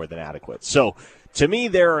be more than adequate? So, to me,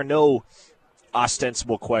 there are no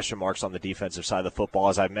ostensible question marks on the defensive side of the football.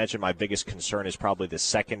 As I mentioned, my biggest concern is probably the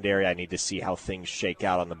secondary. I need to see how things shake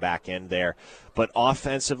out on the back end there. But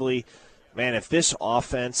offensively, man, if this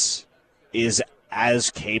offense is as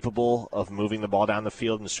capable of moving the ball down the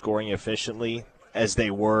field and scoring efficiently as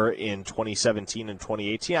they were in 2017 and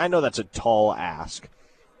 2018. I know that's a tall ask,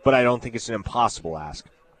 but I don't think it's an impossible ask.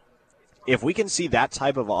 If we can see that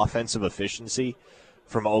type of offensive efficiency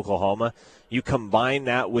from Oklahoma, you combine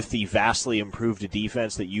that with the vastly improved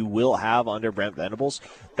defense that you will have under Brent Venables,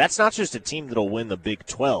 that's not just a team that'll win the Big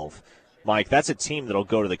 12, Mike. That's a team that'll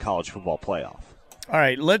go to the college football playoff. All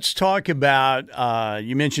right, let's talk about,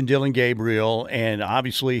 you mentioned Dillon Gabriel, and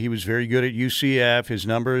obviously he was very good at UCF. His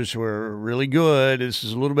numbers were really good. This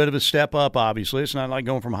is a little bit of a step up, obviously. It's not like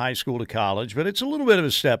going from high school to college, but it's a little bit of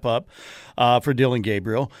a step up for Dillon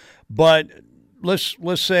Gabriel. But let's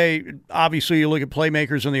say, obviously, you look at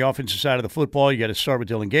playmakers on the offensive side of the football. You got to start with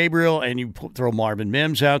Dillon Gabriel, and you throw Marvin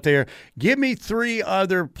Mims out there. Give me 3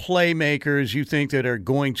 other playmakers you think that are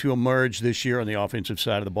going to emerge this year on the offensive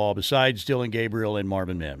side of the ball besides Dillon Gabriel and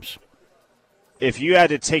Marvin Mims. If you had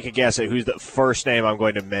to take a guess at who's the first name I'm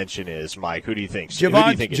going to mention is, Mike, who do you think?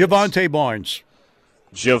 Javonte Barnes.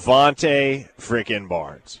 Javonte frickin'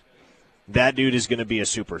 Barnes. That dude is going to be a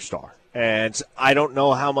superstar. And I don't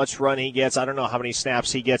know how much run he gets. I don't know how many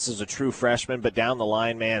snaps he gets as a true freshman, but down the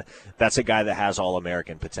line, man, that's a guy that has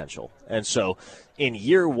All-American potential. And so in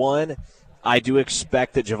year one, I do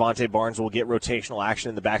expect that Javonte Barnes will get rotational action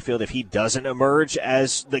in the backfield. If he doesn't emerge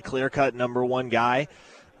as the clear-cut number one guy,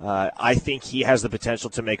 I think he has the potential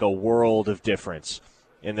to make a world of difference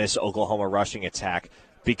in this Oklahoma rushing attack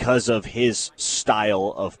because of his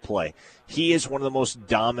style of play. He is one of the most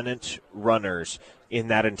dominant runners in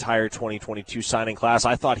that entire 2022 signing class.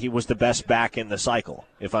 I thought he was the best back in the cycle,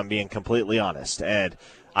 if I'm being completely honest. And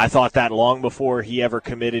I thought that long before he ever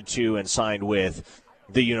committed to and signed with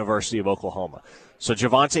the University of Oklahoma. So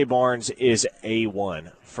Javonte Barnes is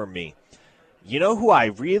A1 for me. You know who I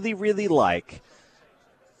really, really like?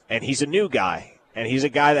 And he's a new guy. And he's a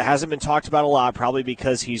guy that hasn't been talked about a lot, probably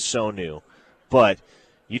because he's so new. But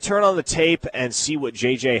you turn on the tape and see what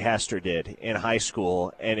J.J. Hester did in high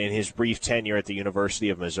school and in his brief tenure at the University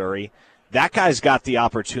of Missouri. That guy's got the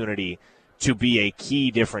opportunity to be a key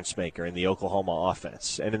difference maker in the Oklahoma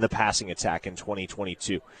offense and in the passing attack in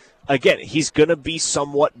 2022. Again, he's going to be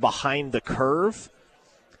somewhat behind the curve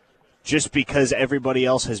just because everybody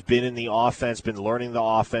else has been in the offense, been learning the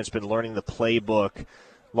offense, been learning the playbook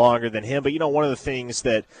longer than him. But, you know, one of the things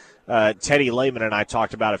that Teddy Lehman and I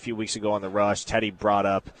talked about a few weeks ago on The Rush, Teddy brought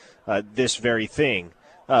up this very thing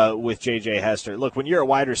with J.J. Hester. Look, when you're a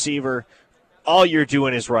wide receiver, all you're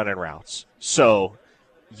doing is running routes. So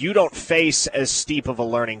you don't face as steep of a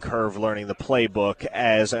learning curve learning the playbook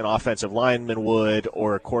as an offensive lineman would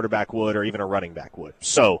or a quarterback would or even a running back would.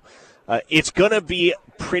 So it's going to be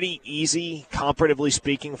pretty easy, comparatively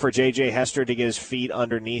speaking, for J.J. Hester to get his feet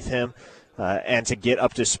underneath him and to get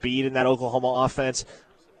up to speed in that Oklahoma offense.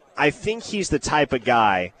 I think he's the type of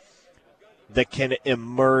guy that can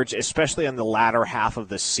emerge, especially in the latter half of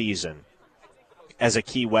the season, as a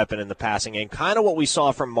key weapon in the passing game. Kind of what we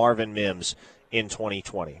saw from Marvin Mims in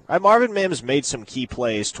 2020. Marvin Mims made some key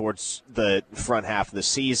plays towards the front half of the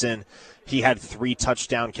season. He had 3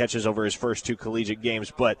 touchdown catches over his first 2 collegiate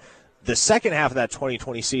games, but the second half of that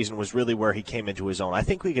 2020 season was really where he came into his own. I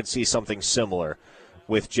think we could see something similar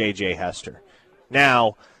with J.J. Hester.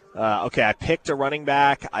 Now, I picked a running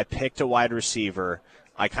back. I picked a wide receiver.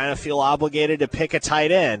 I kind of feel obligated to pick a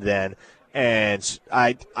tight end then. And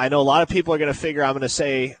I know a lot of people are going to figure I'm going to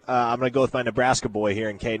say I'm going to go with my Nebraska boy here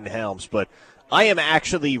in Caden Helms, but I am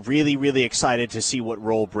actually really, really excited to see what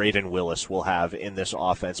role Braden Willis will have in this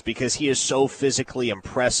offense because he is so physically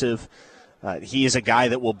impressive. He is a guy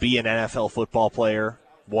that will be an NFL football player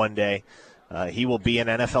one day. He will be an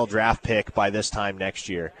NFL draft pick by this time next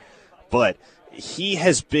year. But he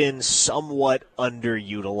has been somewhat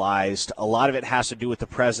underutilized. A lot of it has to do with the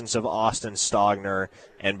presence of Austin Stogner,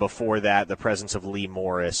 and before that, the presence of Lee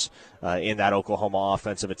Morris in that Oklahoma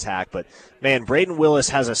offensive attack. But, man, Braden Willis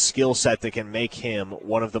has a skill set that can make him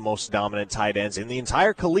one of the most dominant tight ends in the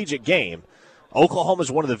entire collegiate game. Oklahoma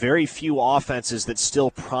is one of the very few offenses that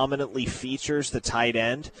still prominently features the tight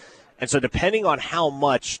end. And so depending on how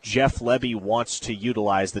much Jeff Lebby wants to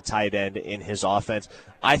utilize the tight end in his offense,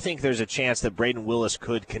 I think there's a chance that Braden Willis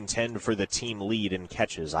could contend for the team lead in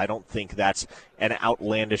catches. I don't think that's an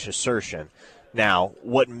outlandish assertion. Now,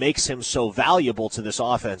 what makes him so valuable to this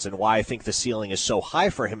offense and why I think the ceiling is so high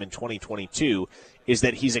for him in 2022 is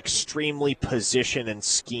that he's extremely position and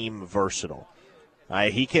scheme versatile.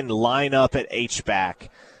 He can line up at H-back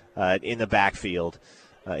in the backfield.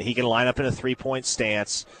 He can line up in a three-point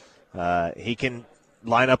stance. He can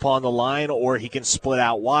line up on the line, or he can split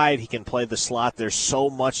out wide. He can play the slot. There's so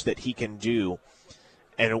much that he can do.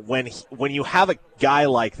 And when you have a guy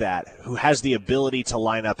like that who has the ability to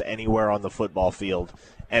line up anywhere on the football field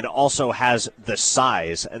and also has the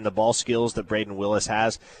size and the ball skills that Braden Willis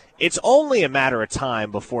has, it's only a matter of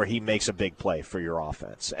time before he makes a big play for your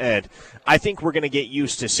offense. And I think we're going to get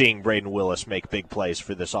used to seeing Braden Willis make big plays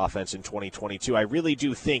for this offense in 2022. I really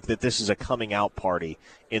do think that this is a coming out party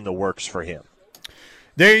in the works for him.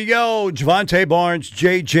 There you go. Javonte Barnes,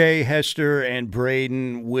 J.J. Hester, and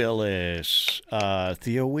Braden Willis.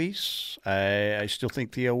 Theo Weiss. I still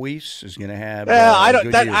think Theo Weiss is going to have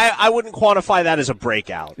I wouldn't quantify that as a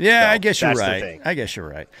breakout. Yeah, though. I guess you're That's the right. thing. I guess you're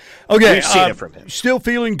right. Okay. We've seen it from him. Still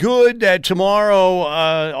feeling good that tomorrow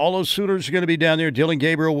all those Sooners are going to be down there. Dylan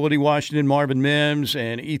Gabriel, Woody Washington, Marvin Mims,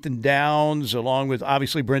 and Ethan Downs, along with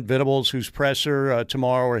obviously Brent Venables, whose presser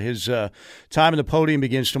tomorrow, or his time on the podium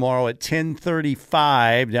begins tomorrow at 10:35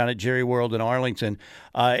 down at Jerry World in Arlington.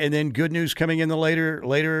 And then good news coming in the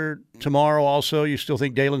later tomorrow also. You still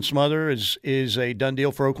think Dalen Smothers is a done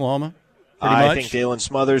deal for Oklahoma? I think Dalen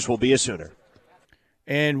Smothers will be a Sooner.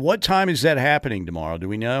 And what time is that happening tomorrow? Do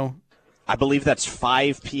we know? I believe that's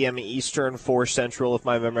 5 p.m. Eastern, 4 Central, if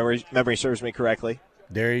my memory serves me correctly.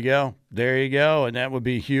 There you go. There you go. And that would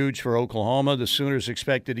be huge for Oklahoma. The Sooners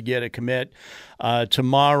expected to get a commit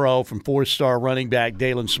tomorrow from 4-star running back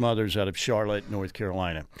Dalen Smothers out of Charlotte, North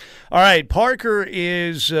Carolina. All right, Parker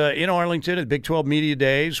is in Arlington at the Big 12 Media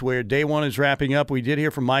Days, where day one is wrapping up. We did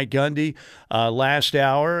hear from Mike Gundy last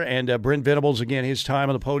hour, and Brent Venables, again, his time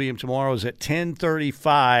on the podium tomorrow is at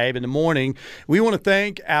 10:35 in the morning. We want to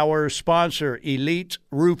thank our sponsor, Elite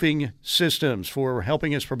Roofing Systems, for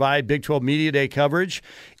helping us provide Big 12 Media Day coverage.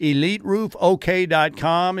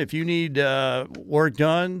 EliteRoofOK.com. If you need work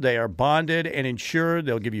done, they are bonded and insured.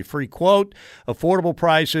 They'll give you a free quote, affordable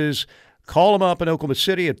prices. Call them up in Oklahoma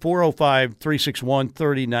City at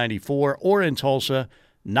 405-361-3094 or in Tulsa,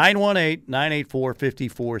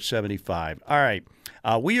 918-984-5475. All right.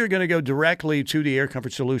 We are going to go directly to the Air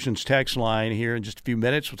Comfort Solutions text line here in just a few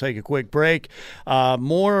minutes. We'll take a quick break.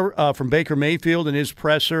 More from Baker Mayfield and his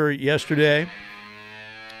presser yesterday.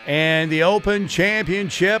 And the Open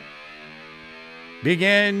Championship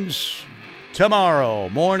begins tomorrow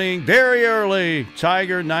morning, very early.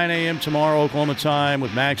 Tiger, 9 a.m. tomorrow, Oklahoma time,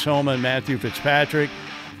 with Max Homa and Matthew Fitzpatrick.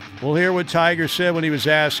 We'll hear what Tiger said when he was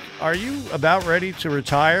asked, are you about ready to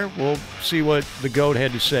retire? We'll see what the GOAT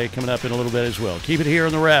had to say coming up in a little bit as well. Keep it here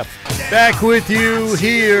on The Ref. Back with you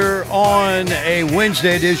here on a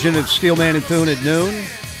Wednesday edition of Steelman and Thune at noon.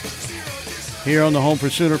 Here on the home for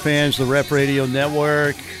Sooner fans, the Ref Radio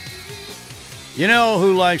Network. You know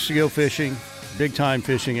who likes to go fishing? Big-time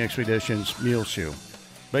fishing expeditions, Muleshoe.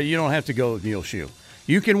 But you don't have to go with Muleshoe.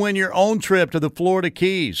 You can win your own trip to the Florida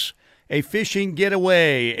Keys, a fishing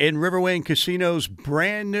getaway in Riverwind Casino's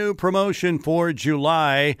brand-new promotion for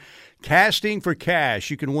July, Casting for Cash.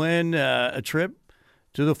 You can win a trip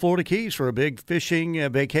to the Florida Keys for a big fishing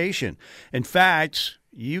vacation. In fact,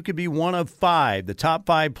 you could be one of 5, the top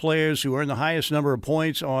 5 players who earn the highest number of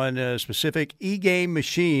points on specific e-game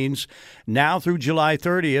machines. Now through July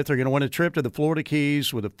 30th, they're going to win a trip to the Florida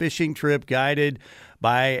Keys with a fishing trip guided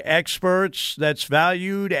by experts that's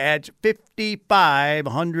valued at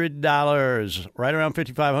 $5,500, right around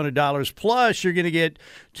 $5,500. Plus, you're going to get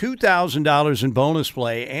 $2,000 in bonus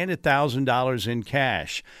play and $1,000 in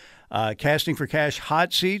cash. Casting for Cash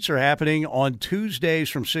hot seats are happening on Tuesdays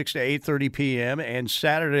from 6 to 8:30 p.m. and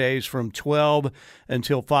Saturdays from 12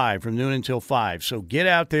 until 5, from noon until 5. So get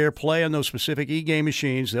out there, play on those specific e-game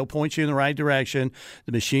machines. They'll point you in the right direction,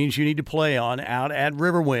 the machines you need to play on out at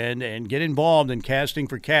Riverwind, and get involved in Casting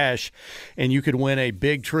for Cash, and you could win a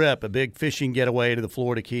big trip, a big fishing getaway to the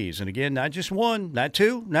Florida Keys. And again, not just 1, not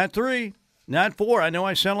 2, not 3. Not 4. I know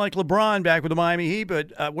I sound like LeBron back with the Miami Heat,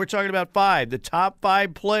 but we're talking about 5. The top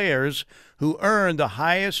 5 players who earn the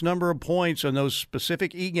highest number of points on those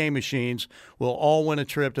specific e-game machines will all win a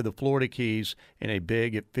trip to the Florida Keys in a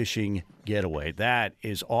big fishing getaway. That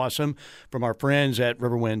is awesome from our friends at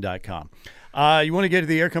Riverwind.com. You want to get to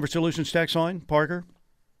the Air Comfort Solutions text line, Parker?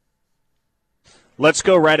 Let's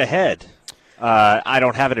go right ahead. I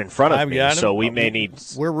don't have it in front of me, so we may need.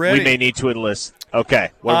 We're ready. We may need to enlist.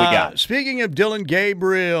 Okay, what do we got? Speaking of Dylan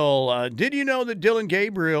Gabriel, did you know that Dylan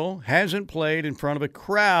Gabriel hasn't played in front of a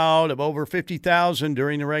crowd of over 50,000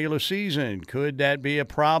 during the regular season? Could that be a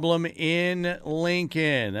problem in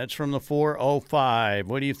Lincoln? That's from the 405.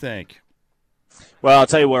 What do you think? Well, I'll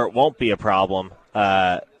tell you where it won't be a problem.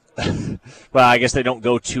 Well, I guess they don't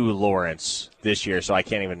go to Lawrence this year, so I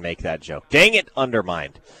can't even make that joke. Dang it,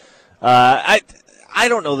 undermined. I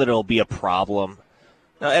don't know that it'll be a problem.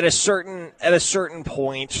 At a certain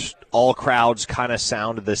point, all crowds kind of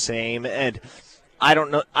sound the same, and I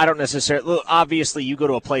don't necessarily. Obviously, you go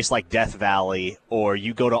to a place like Death Valley, or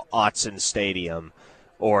you go to Autzen Stadium,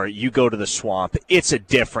 or you go to the Swamp, it's a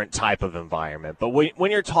different type of environment. But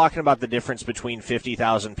when you're talking about the difference between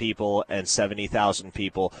 50,000 people and 70,000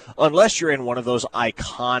 people, unless you're in one of those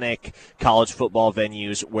iconic college football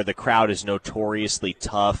venues where the crowd is notoriously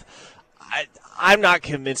tough, I'm not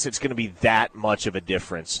convinced it's going to be that much of a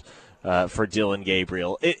difference for Dillon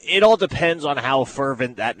Gabriel. It all depends on how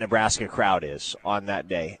fervent that Nebraska crowd is on that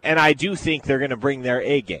day. And I do think they're going to bring their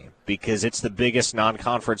A game because it's the biggest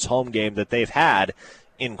non-conference home game that they've had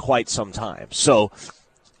in quite some time. So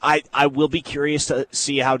I will be curious to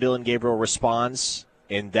see how Dillon Gabriel responds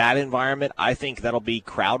in that environment. I think that'll be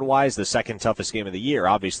crowd-wise the second toughest game of the year,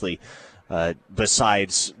 obviously,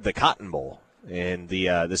 besides the Cotton Bowl in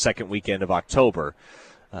the second weekend of October.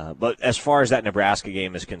 But as far as that Nebraska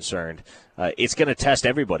game is concerned, it's going to test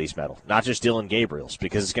everybody's mettle, not just Dillon Gabriel's,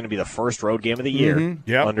 because it's going to be the first road game of the year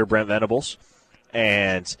under Brent Venables.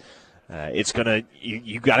 And it's going to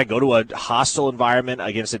you got to go to a hostile environment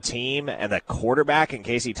against a team and a quarterback in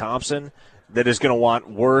Casey Thompson that is going to want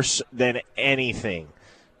worse than anything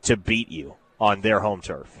to beat you on their home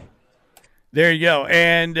turf. There you go.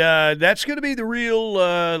 And that's going to be the real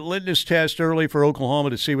litmus test early for Oklahoma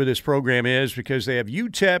to see where this program is, because they have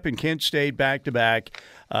UTEP and Kent State back-to-back,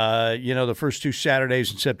 the first two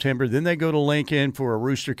Saturdays in September. Then they go to Lincoln for a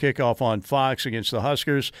Rooster kickoff on Fox against the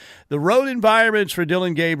Huskers. The road environments for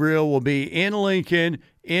Dillon Gabriel will be in Lincoln,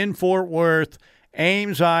 in Fort Worth,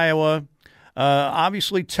 Ames, Iowa.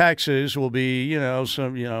 Obviously, Texas will be, it's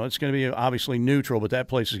going to be obviously neutral, but that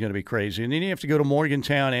place is going to be crazy. And then you have to go to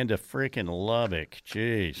Morgantown and to frickin' Lubbock,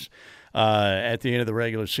 jeez, at the end of the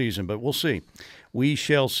regular season. But we'll see. We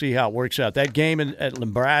shall see how it works out. That game at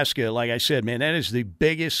Nebraska, like I said, man, that is the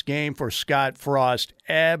biggest game for Scott Frost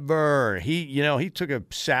ever. He took a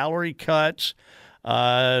salary cut.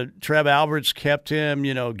 Trev Alberts kept him,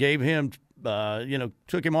 gave him,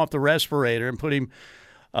 took him off the respirator and put him –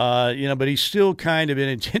 but he's still kind of in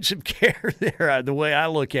intensive care there, the way I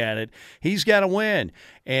look at it. He's got to win,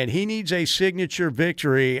 and he needs a signature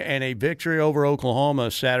victory, and a victory over Oklahoma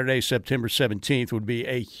Saturday, September 17th would be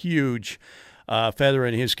a huge feather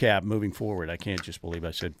in his cap moving forward. I can't just believe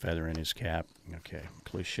I said feather in his cap. Okay,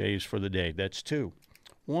 cliches for the day. That's 2.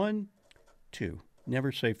 1, 2.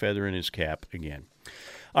 Never say feather in his cap again.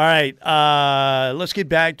 All right, let's get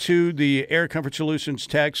back to the Air Comfort Solutions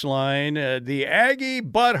text line. The Aggie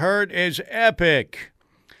butthurt is epic.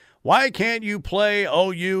 Why can't you play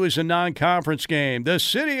OU as a non-conference game? The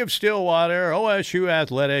city of Stillwater, OSU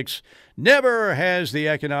Athletics, never has the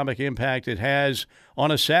economic impact it has on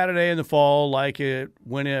a Saturday in the fall like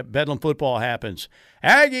when Bedlam football happens.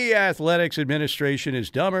 Aggie Athletics administration is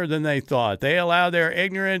dumber than they thought. They allow their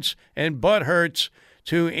ignorance and butthurts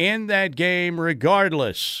to end that game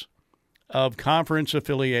regardless of conference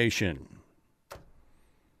affiliation.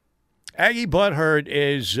 Aggie butthurt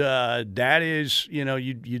is,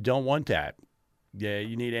 you don't want that. Yeah,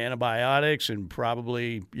 you need antibiotics and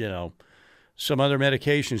probably, some other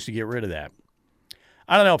medications to get rid of that.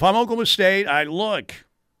 I don't know. If I'm Oklahoma State,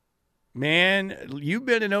 man, you've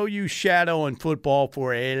been an OU shadow in football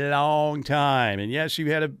for a long time. And yes, you've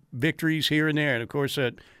had victories here and there. And of course,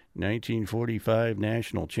 that 1945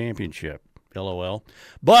 national championship, LOL.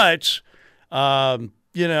 But, do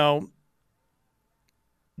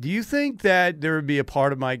you think that there would be a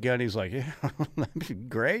part of Mike Gundy's like, yeah, that'd be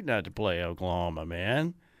great not to play Oklahoma,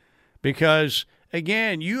 man? Because,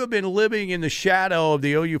 again, you have been living in the shadow of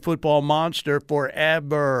the OU football monster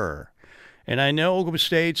forever. And I know Oklahoma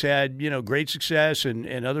State's had, great success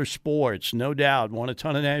in other sports, no doubt, won a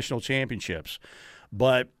ton of national championships.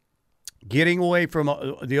 But getting away from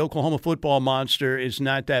the Oklahoma football monster is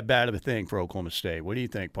not that bad of a thing for Oklahoma State. What do you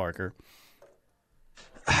think, Parker?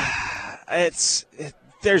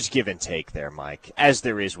 There's give and take there, Mike, as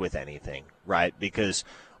there is with anything, right? Because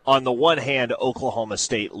on the one hand, Oklahoma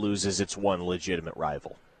State loses its one legitimate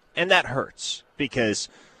rival. And that hurts because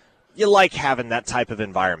you like having that type of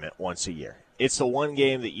environment once a year. It's the one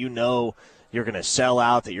game that you're going to sell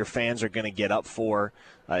out, that your fans are going to get up for.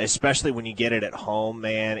 Especially when you get it at home,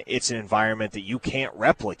 man, it's an environment that you can't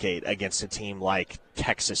replicate against a team like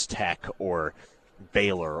Texas Tech or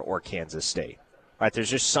Baylor or Kansas State. Right? There's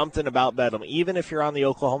just something about Bedlam, even if you're on the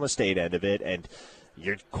Oklahoma State end of it and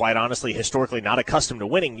you're quite honestly historically not accustomed to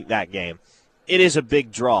winning that game, it is a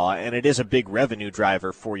big draw and it is a big revenue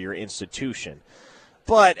driver for your institution.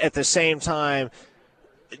 But at the same time,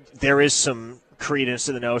 there is some credence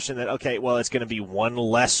to the notion that, okay, well, it's going to be one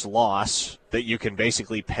less loss that you can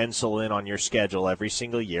basically pencil in on your schedule every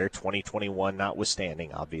single year, 2021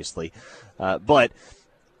 notwithstanding, obviously. But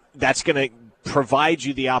that's going to provide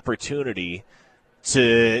you the opportunity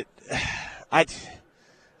to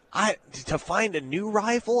To find a new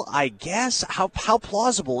rival, I guess. How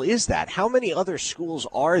plausible is that? How many other schools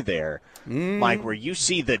are there, Mike, where you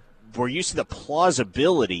see the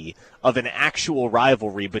plausibility of an actual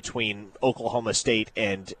rivalry between Oklahoma State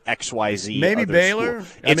and XYZ? Maybe Baylor.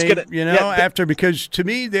 School? Because to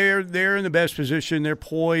me they're in the best position. They're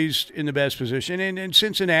poised in the best position, and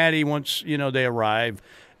Cincinnati, once they arrive,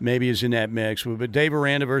 maybe is in that mix. But Dave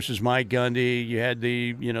Aranda versus Mike Gundy. You had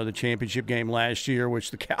the championship game last year, which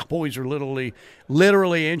the Cowboys are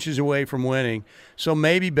literally inches away from winning. So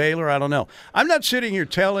maybe Baylor, I don't know. I'm not sitting here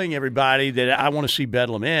telling everybody that I want to see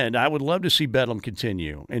Bedlam end. I would love to see Bedlam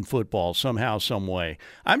continue in football somehow, some way.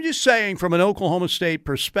 I'm just saying from an Oklahoma State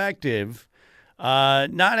perspective,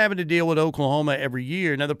 not having to deal with Oklahoma every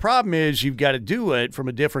year. Now, the problem is you've got to do it from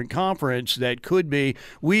a different conference that could be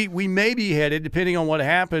we may be headed, depending on what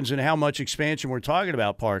happens and how much expansion we're talking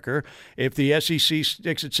about, Parker, if the SEC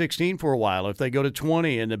sticks at 16 for a while, if they go to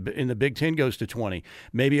 20 and the Big Ten goes to 20,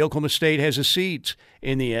 maybe Oklahoma State has a seat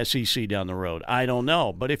in the SEC down the road. I don't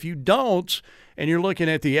know. But if you don't, and you're looking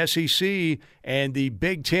at the SEC and the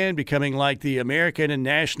Big Ten becoming like the American and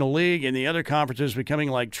National League and the other conferences becoming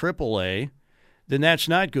like AAA, then that's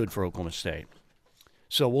not good for Oklahoma State.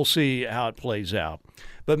 So we'll see how it plays out.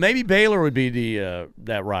 But maybe Baylor would be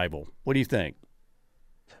that rival. What do you think?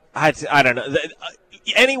 I don't know.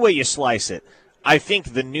 Any way you slice it, I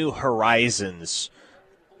think the New Horizons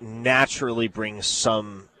naturally brings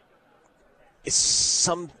some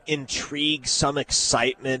intrigue, some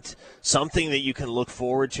excitement, something that you can look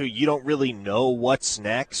forward to. You don't really know what's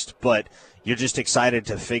next, but you're just excited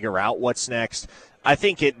to figure out what's next. I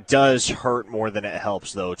think it does hurt more than it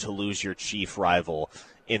helps, though, to lose your chief rival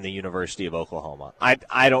in the University of Oklahoma.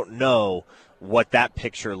 I don't know what that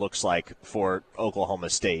picture looks like for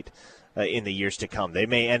Oklahoma State in the years to come. They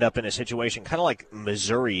may end up in a situation kind of like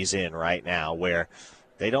Missouri's in right now, where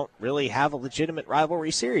they don't really have a legitimate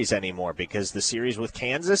rivalry series anymore because the series with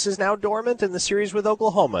Kansas is now dormant and the series with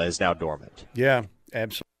Oklahoma is now dormant. Yeah,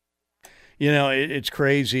 absolutely. It's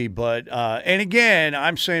crazy, but and again,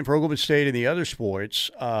 I'm saying for Oklahoma State and the other sports,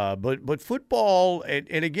 but football,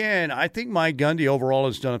 and again, I think Mike Gundy overall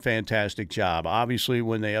has done a fantastic job. Obviously,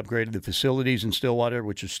 when they upgraded the facilities in Stillwater,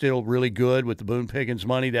 which is still really good with the Boone Pickens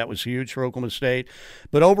money, that was huge for Oklahoma State.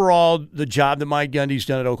 But overall, the job that Mike Gundy's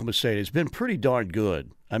done at Oklahoma State has been pretty darn good.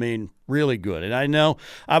 I mean, really good. And I know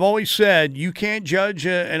I've always said you can't judge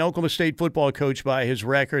an Oklahoma State football coach by his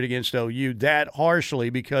record against OU that harshly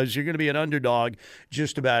because you're going to be an underdog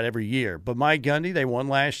just about every year. But Mike Gundy, they won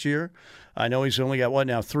last year. I know he's only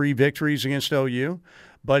got, 3 victories against OU,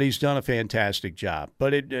 but he's done a fantastic job.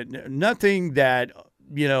 But nothing that,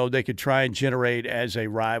 they could try and generate as a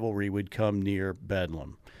rivalry would come near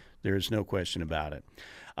Bedlam. There's no question about it.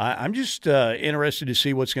 I'm just interested to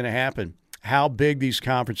see what's going to happen, how big these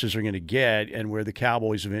conferences are going to get and where the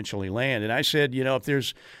Cowboys eventually land. And I said,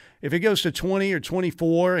 if it goes to 20 or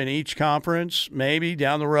 24 in each conference, maybe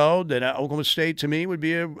down the road, then Oklahoma State to me would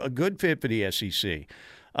be a good fit for the SEC.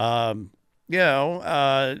 And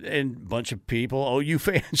a bunch of people, OU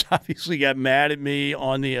fans obviously got mad at me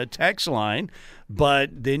on the text line, but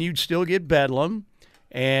then you'd still get Bedlam,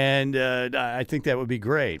 and I think that would be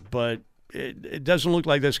great. But it doesn't look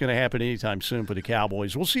like that's going to happen anytime soon for the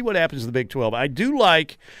Cowboys. We'll see what happens in the Big 12. I do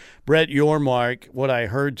like Brett Yormark, what I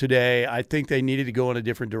heard today. I think they needed to go in a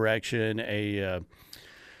different direction. Bob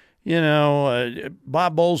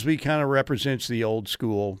Bowlesby kind of represents the old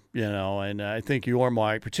school, and I think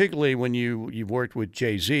Yormark, particularly when you've worked with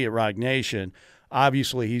Jay-Z at Rock Nation,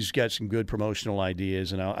 obviously he's got some good promotional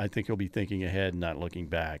ideas, and I think he'll be thinking ahead and not looking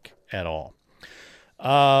back at all.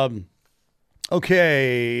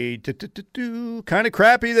 Okay, kind of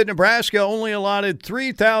crappy that Nebraska only allotted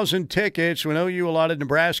 3,000 tickets when OU allotted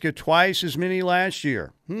Nebraska twice as many last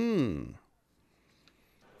year.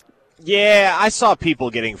 Yeah, I saw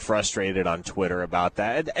people getting frustrated on Twitter about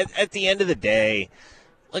that. At the end of the day,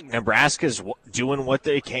 Nebraska's doing what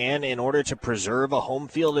they can in order to preserve a home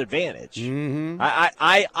field advantage. Mm-hmm.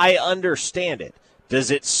 I understand it. Does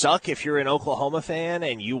it suck if you're an Oklahoma fan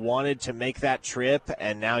and you wanted to make that trip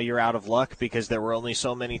and now you're out of luck because there were only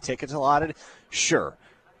so many tickets allotted? Sure,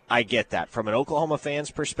 I get that. From an Oklahoma fan's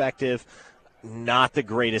perspective, not the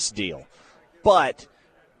greatest deal. But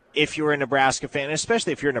if you're a Nebraska fan,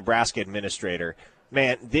 especially if you're a Nebraska administrator,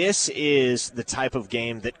 man, this is the type of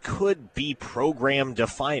game that could be program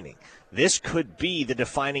defining. This could be the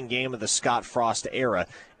defining game of the Scott Frost era.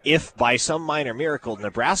 If by some minor miracle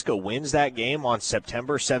Nebraska wins that game on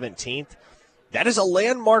September 17th, that is a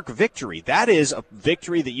landmark victory. That is a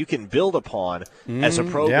victory that you can build upon as a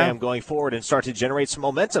program going forward and start to generate some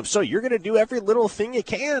momentum. So you're going to do every little thing you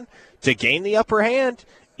can to gain the upper hand.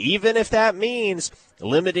 even if that means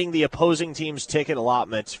limiting the opposing team's ticket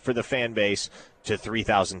allotment for the fan base to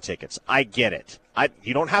 3,000 tickets. I get it.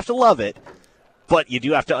 You don't have to love it, but you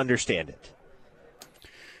do have to understand it.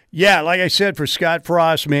 Yeah, like I said, for Scott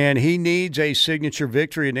Frost, man, he needs a signature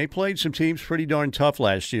victory, and they played some teams pretty darn tough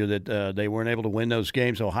last year that they weren't able to win those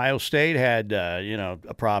games. Ohio State had, a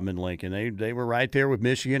problem in Lincoln. They were right there with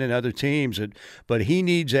Michigan and other teams, but he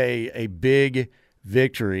needs a big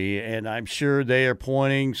victory, and I'm sure they are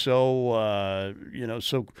pointing so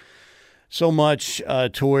much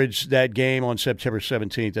towards that game on September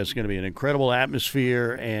 17th. That's going to be an incredible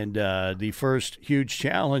atmosphere and the first huge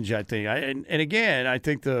challenge, I think. And again, I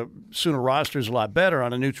think the Sooner roster is a lot better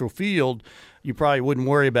on a neutral field. You probably wouldn't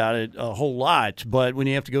worry about it a whole lot. But when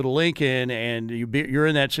you have to go to Lincoln and you're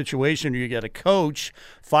in that situation where you got a coach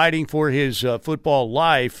fighting for his football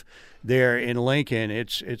life there in Lincoln,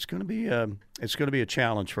 it's going to be a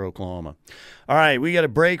challenge for Oklahoma. All right, we got a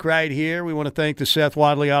break right here. We want to thank the Seth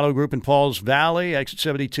Wadley Auto Group in Pauls Valley, Exit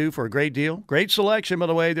 72, for a great deal. Great selection, by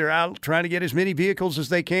the way. They're out trying to get as many vehicles as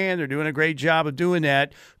they can. They're doing a great job of doing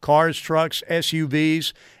that. Cars, trucks,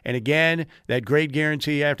 SUVs, and again, that great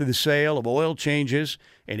guarantee after the sale of oil changes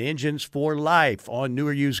and engines for life on new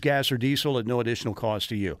or used gas or diesel at no additional cost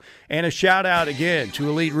to you. And a shout-out again to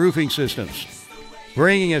Elite Roofing Systems,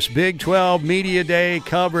 bringing us Big 12 Media Day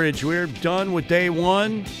coverage. We're done with day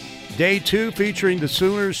one. Day two featuring the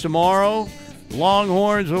Sooners tomorrow.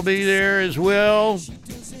 Longhorns will be there as well.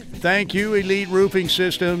 Thank you, Elite Roofing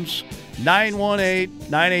Systems.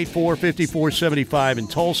 918-984-5475 in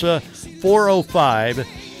Tulsa.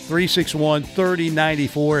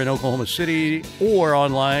 405-361-3094 in Oklahoma City, or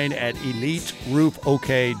online at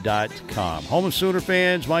eliteroofok.com. Home of Sooner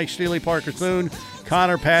fans, Mike Steely, Parker Thune,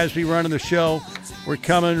 Connor Pasby running the show. We're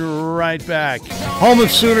coming right back. Home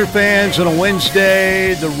of Sooner fans on a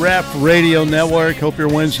Wednesday, the Ref Radio Network. Hope your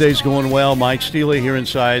Wednesday's going well. Mike Steely here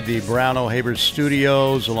inside the Brown O'Haver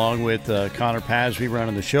Studios, along with Connor Pasby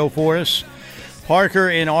running the show for us. Parker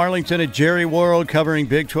in Arlington at Jerry World, covering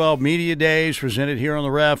Big 12 Media Days, presented here on the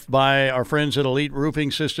Ref by our friends at Elite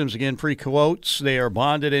Roofing Systems. Again, free quotes. They are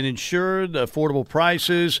bonded and insured, affordable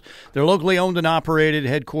prices. They're locally owned and operated,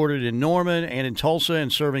 headquartered in Norman and in Tulsa,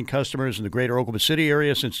 and serving customers in the greater Oklahoma City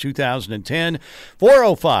area since 2010.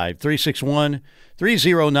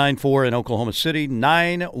 405-361-3094 in Oklahoma City,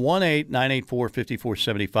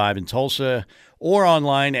 918-984-5475 in Tulsa, or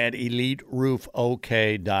online at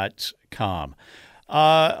eliteroofok.com.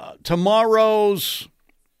 Tomorrow's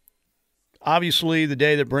obviously the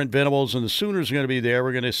day that Brent Venables and the Sooners are going to be there.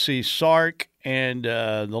 We're going to see Sark and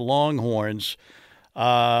the Longhorns.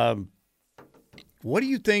 What do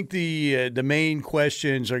you think the main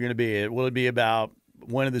questions are going to be? Will it be about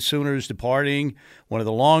one of the Sooners departing, one of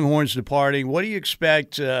the Longhorns departing? What do you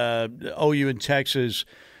expect OU and Texas,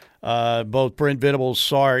 both Brent Venables,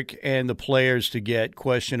 Sark, and the players to get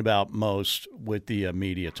questioned about most with the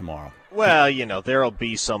media tomorrow? Well, there will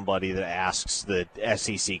be somebody that asks the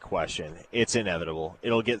SEC question. It's inevitable.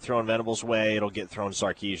 It'll get thrown Venables' way. It'll get thrown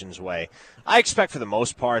Sarkisian's way. I expect for the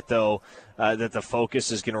most part, though, that the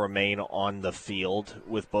focus is going to remain on the field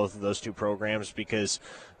with both of those two programs, because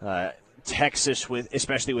Texas,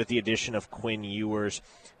 especially with the addition of Quinn Ewers,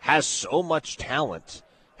 has so much talent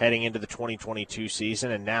heading into the 2022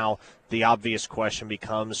 season, and now the obvious question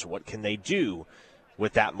becomes, what can they do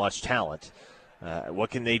with that much talent? What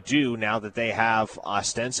can they do now that they have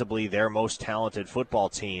ostensibly their most talented football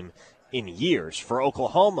team in years? For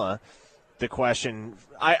Oklahoma, the question,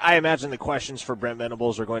 I imagine the questions for Brent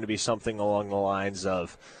Venables are going to be something along the lines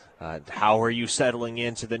of, how are you settling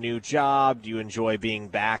into the new job? Do you enjoy being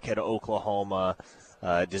back at Oklahoma?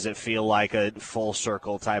 Does it feel like a full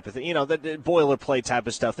circle type of thing? The boilerplate type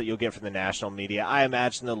of stuff that you'll get from the national media. I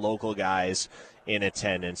imagine the local guys in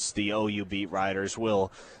attendance, the OU beat writers,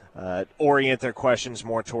 will orient their questions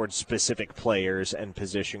more towards specific players and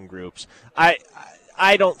position groups. I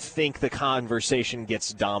don't think the conversation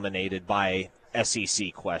gets dominated by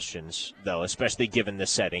SEC questions, though, especially given the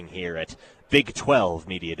setting here at Big 12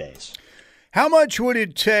 Media Days. How much would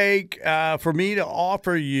it take for me to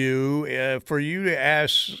offer you, for you to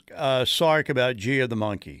ask Sark about Gia the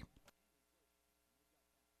Monkey?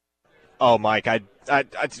 Oh, Mike,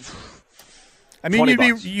 I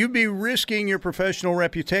mean, you'd be risking your professional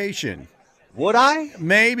reputation. Would I?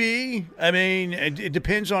 Maybe. I mean, it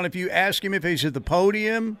depends on if you ask him if he's at the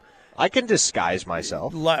podium. I can disguise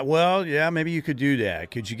myself. Well, yeah, maybe you could do that.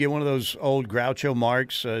 Could you get one of those old Groucho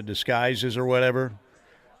Marx disguises or whatever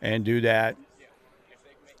and do that?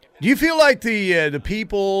 Do you feel like the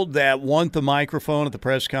people that want the microphone at the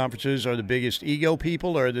press conferences are the biggest ego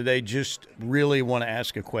people, or do they just really want to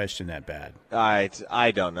ask a question that bad?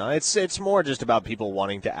 I don't know. It's more just about people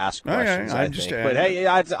wanting to ask questions. Okay, I think. But hey,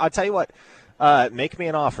 I'll tell you what. Make me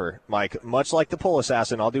an offer, Mike. Much like the Pool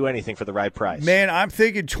Assassin, I'll do anything for the right price. Man, I'm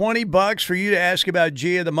thinking $20 for you to ask about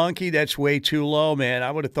Gia the monkey. That's way too low, man.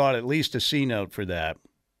 I would have thought at least a C note for that.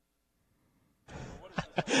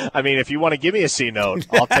 I mean, if you want to give me a C note,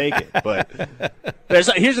 I'll take it. But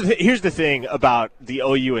here's the thing about the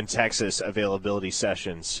OU and Texas availability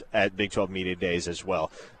sessions at Big 12 Media Days as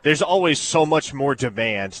well. There's always so much more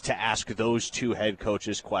demand to ask those two head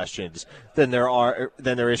coaches questions than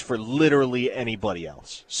there is for literally anybody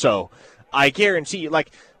else. So I guarantee you,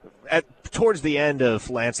 like towards the end of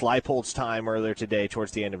Lance Leipold's time earlier today,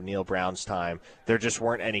 towards the end of Neil Brown's time, there just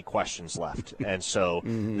weren't any questions left. And so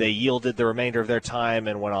they yielded the remainder of their time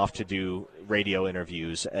and went off to do radio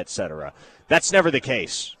interviews, etc. That's never the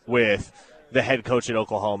case with the head coach at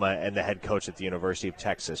Oklahoma and the head coach at the University of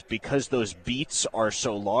Texas, because those beats are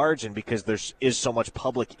so large and because there is so much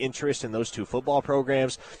public interest in those two football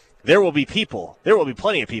programs. There will be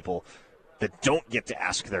plenty of people that don't get to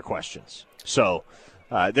ask their questions. So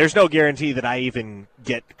there's no guarantee that I even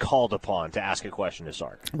get called upon to ask a question to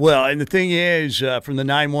Sark. Well, and the thing is, from the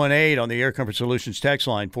 918 on the Air Comfort Solutions text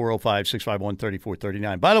line,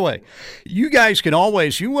 405-651-3439. By the way, you guys can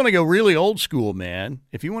always, you want to go really old school, man.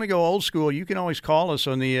 If you want to go old school, you can always call us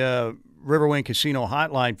on the Riverwind Casino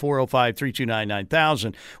hotline,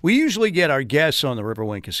 405-329-9000. We usually get our guests on the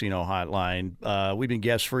Riverwind Casino hotline. We've been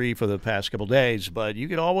guest-free for the past couple days, but you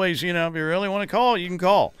can always, if you really want to call, you can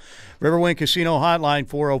call. Riverwind Casino hotline,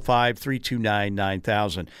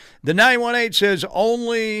 405-329-9000. The 918 says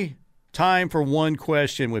only time for one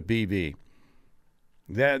question with BV.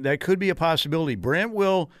 That could be a possibility. Brent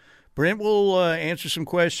will answer some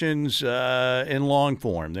questions in long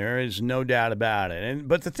form. There is no doubt about it.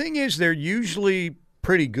 But the thing is, they're usually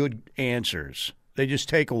pretty good answers. They just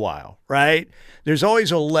take a while, right? There's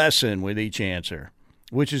always a lesson with each answer,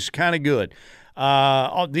 which is kind of good.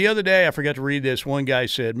 The other day, I forgot to read this. One guy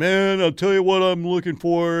said, man, I'll tell you what I'm looking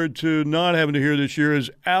forward to not having to hear this year is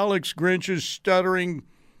Alex Grinch's stuttering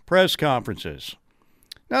press conferences.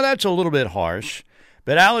 Now, that's a little bit harsh,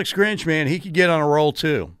 but Alex Grinch, man, he could get on a roll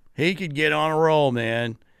too. He could get on a roll,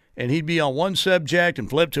 man, and he'd be on one subject and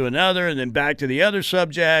flip to another and then back to the other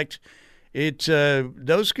subject.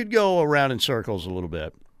 Those could go around in circles a little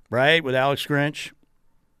bit, right, with Alex Grinch?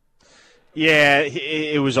 Yeah,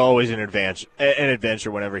 it was always an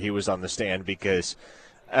adventure whenever he was on the stand because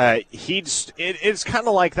it's kind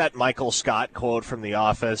of like that Michael Scott quote from The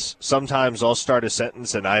Office. Sometimes I'll start a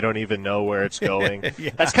sentence and I don't even know where it's going.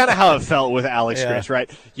 Yeah. That's kind of how it felt with Alex Grinch, right?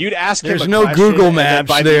 You'd ask him a question. There's no Google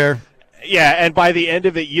Maps there. And by the end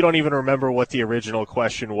of it, you don't even remember what the original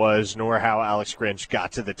question was, nor how Alex Grinch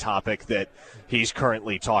got to the topic that he's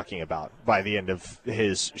currently talking about by the end of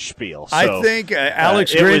his spiel. So, I think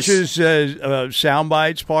Alex Grinch's sound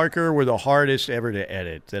bites, Parker, were the hardest ever to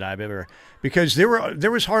edit that I've ever – because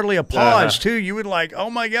there was hardly a pause, too. You would like, oh,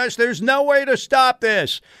 my gosh, there's no way to stop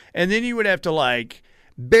this. And then you would have to, like,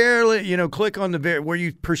 barely, click on where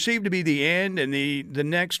you perceive to be the end, and the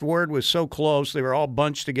next word was so close, they were all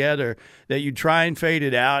bunched together, that you'd try and fade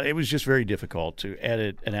it out. It was just very difficult to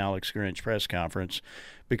edit an Alex Grinch press conference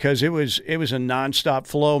because it was a nonstop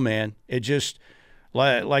flow, man. It just,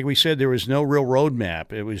 like we said, there was no real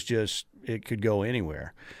roadmap. It was just, it could go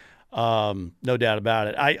anywhere. No doubt about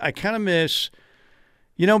it. I kind of miss,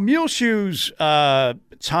 Muleshoe's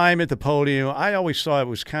time at the podium. I always thought it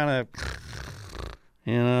was kind of,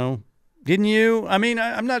 didn't you? I mean,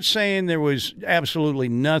 I'm not saying there was absolutely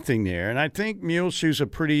nothing there. And I think Muleshoe's a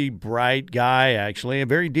pretty bright guy, actually, a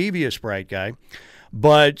very devious bright guy.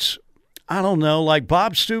 But I don't know, like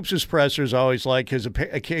Bob Stoops' pressers always like, because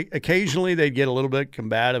occasionally they'd get a little bit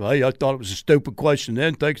combative. Hey, I thought it was a stupid question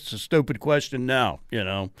then, think it's a stupid question now,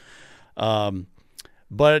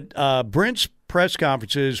 But Brent's press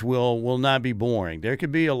conferences will not be boring. There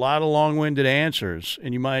could be a lot of long-winded answers,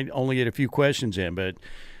 and you might only get a few questions in, but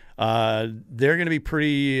they're going to be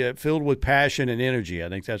pretty filled with passion and energy. I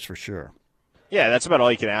think that's for sure. Yeah, that's about all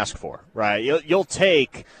you can ask for, right? You'll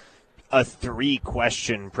take a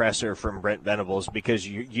 3-question presser from Brent Venables because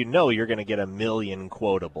you know you're going to get a million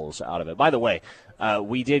quotables out of it. By the way,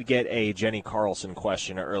 we did get a Jenny Carlson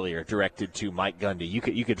question earlier directed to Mike Gundy.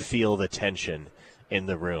 You could feel the tension in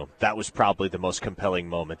the room. That was probably the most compelling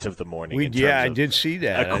moment of the morning. I did see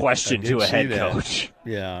that. A question to a head coach.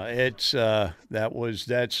 Yeah, it's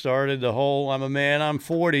that started the whole I'm a man, I'm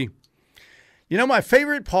 40. My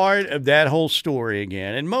favorite part of that whole story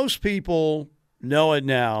again, and most people know it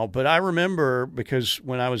now, but I remember because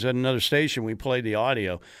when I was at another station, we played the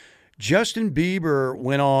audio. Justin Bieber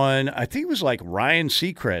went on, I think it was like Ryan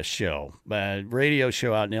Seacrest's show, a radio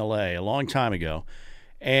show out in L.A. a long time ago.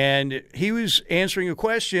 And he was answering a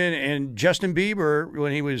question, and Justin Bieber,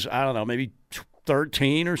 when he was, I don't know, maybe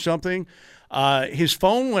 13 or something, his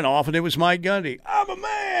phone went off, and it was Mike Gundy. I'm a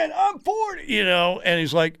man. I'm 40, and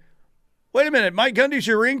he's like, wait a minute, Mike Gundy's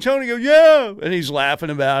your ringtone? He goes, yeah. And he's laughing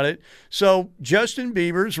about it. So Justin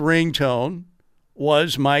Bieber's ringtone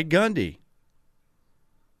was Mike Gundy.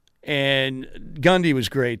 And Gundy was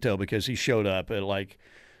great, though, because he showed up at, like,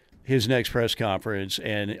 his next press conference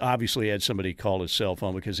and obviously had somebody call his cell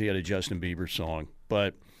phone because he had a Justin Bieber song.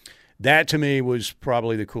 But that, to me, was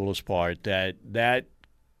probably the coolest part, that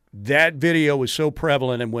video was so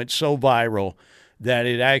prevalent and went so viral that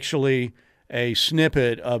it actually, a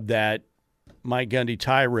snippet of that Mike Gundy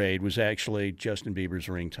tirade was actually Justin Bieber's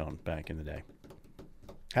ringtone back in the day.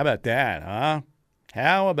 How about that, huh?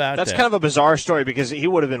 How about that? That's kind of a bizarre story because he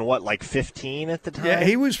would have been, like 15 at the time? Yeah,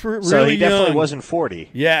 he was really so he definitely young. wasn't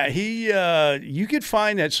 40. Yeah, you could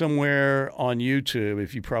find that somewhere on YouTube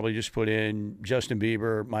if you probably just put in Justin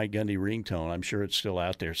Bieber, Mike Gundy ringtone. I'm sure it's still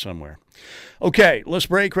out there somewhere. Okay, let's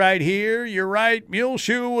break right here. You're right,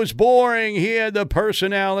 Muleshoe was boring. He had the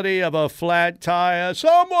personality of a flat tire.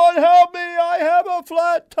 Someone help me, I have a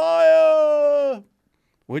flat tire.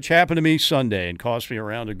 Which happened to me Sunday and cost me a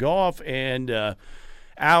round of golf and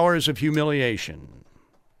hours of humiliation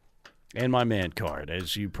and my man card,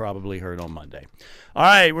 as you probably heard on Monday. All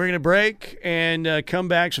right, we're going to break and come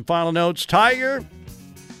back. Some final notes. Tiger,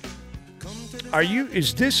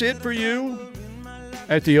 is this it for you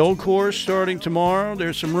at the Old Course starting tomorrow?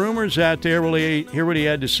 There's some rumors out there. We'll hear what he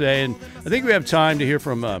had to say, and I think we have time to hear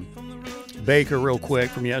from Baker real quick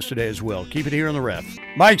from yesterday as well. Keep it here on the Ref.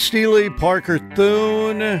 Mike Steely, Parker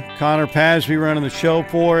Thune, Connor Pasby running the show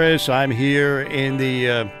for us. I'm here in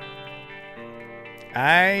the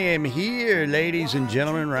I am here, ladies and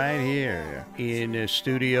gentlemen, right here in the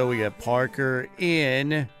studio. We got Parker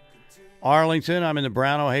in Arlington. I'm in the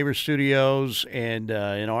Brown O'Haver Studios and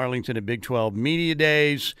in Arlington at Big 12 Media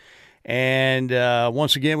Days. And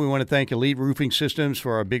once again, we want to thank Elite Roofing Systems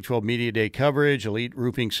for our Big 12 Media Day coverage. Elite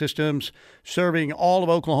Roofing Systems, serving all of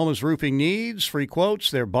Oklahoma's roofing needs. Free quotes.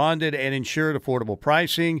 They're bonded and insured, affordable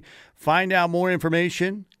pricing. Find out more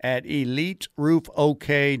information at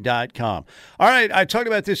eliteroofok.com. All right, I talked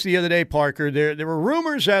about this the other day, Parker. There were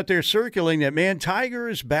rumors out there circling that, man, Tiger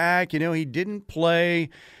is back. He didn't play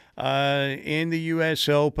in the U.S.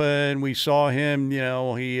 Open. We saw him,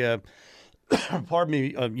 pardon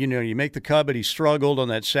me, you make the cut, but he struggled on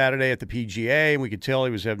that Saturday at the PGA, and we could tell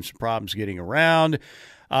he was having some problems getting around.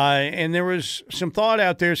 And there was some thought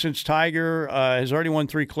out there since Tiger has already won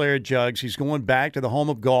 3 Claret Jugs. He's going back to the home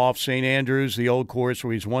of golf, St. Andrews, the Old Course,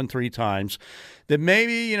 where he's won 3 times. That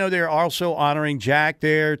maybe, they're also honoring Jack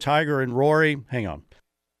there, Tiger and Rory. Hang on.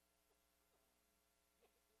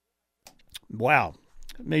 Wow.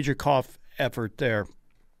 Major cough effort there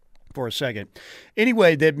for a second.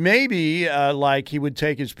 Anyway, that maybe like he would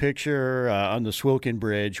take his picture on the Swilken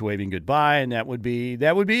Bridge waving goodbye, and that would be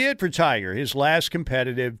it for Tiger, his last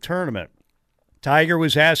competitive tournament. Tiger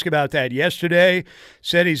was asked about that yesterday,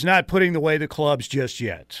 said he's not putting away the clubs just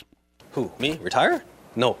yet. Who, me? Retire?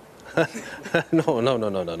 No. No.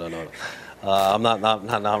 I'm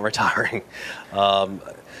not retiring. Am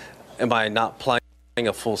I not playing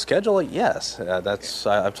a full schedule? Yes.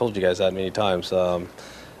 I've told you guys that many times.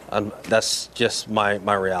 That's just my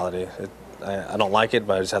reality. I don't like it,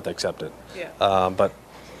 but I just have to accept it. Yeah. But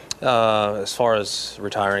as far as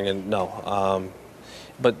retiring, and no.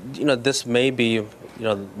 But this may be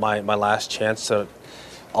my last chance.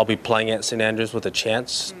 I'll be playing at St. Andrews with a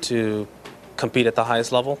chance to compete at the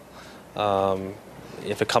highest level.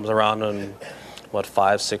 If it comes around in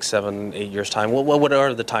 5, 6, 7, 8 years time,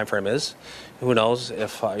 whatever the time frame is, who knows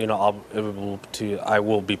if I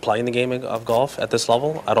will be playing the game of golf at this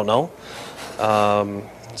level. I don't know.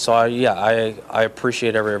 So I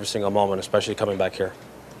appreciate every single moment, especially coming back here.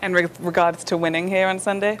 And regards to winning here on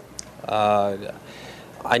Sunday,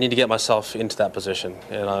 I need to get myself into that position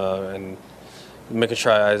and making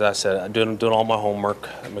sure, as I said, doing all my homework,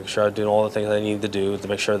 making sure I'm doing all the things I need to do to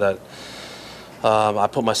make sure that I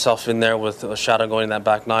put myself in there with a shot of going that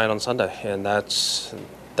back 9 on Sunday, and that's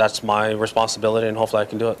my responsibility, and hopefully I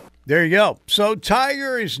can do it. There you go. So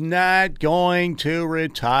Tiger is not going to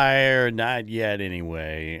retire, not yet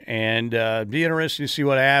anyway, and be interesting to see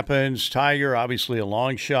what happens. Tiger, obviously a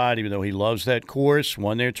long shot, even though he loves that course,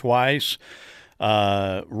 won there twice.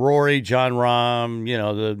 Rory, John Rahm,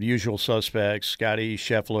 the usual suspects, Scotty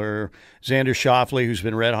Scheffler, Xander Schauffele, who's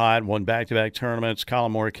been red hot, won back-to-back tournaments,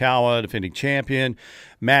 Colin Morikawa, defending champion.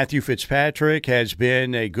 Matthew Fitzpatrick has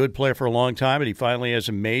been a good player for a long time, but he finally has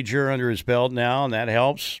a major under his belt now, and that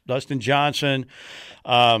helps. Dustin Johnson.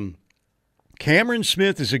 Cameron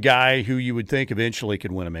Smith is a guy who you would think eventually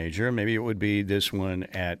could win a major. Maybe it would be this one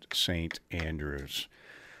at St. Andrews.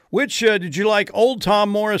 Which did you like, old Tom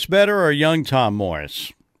Morris better or young Tom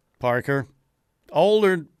Morris, Parker?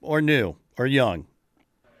 Old or new or young?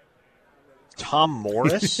 Tom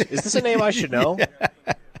Morris? Is this a name I should know? Yeah.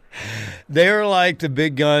 They're like the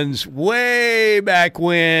big guns way back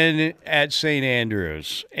when at St.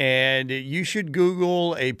 Andrews. And you should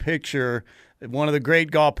Google a picture, one of the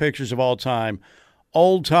great golf pictures of all time,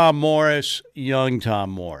 old Tom Morris, young Tom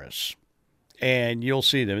Morris. And you'll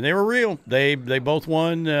see them. They were real. They both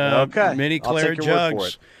won many claret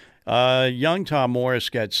jugs. Young Tom Morris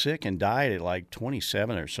got sick and died at like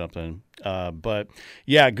 27 or something. But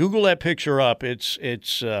yeah, Google that picture up. It's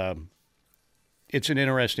an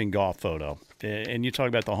interesting golf photo. And you talk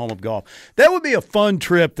about the home of golf. That would be a fun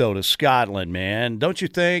trip though to Scotland, man. Don't you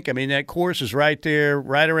think? I mean, that course is right there,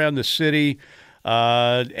 right around the city.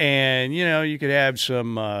 And you could have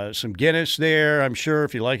some Guinness there. I'm sure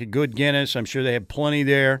if you like a good Guinness, I'm sure they have plenty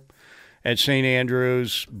there at St.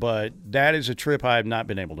 Andrews. But that is a trip I have not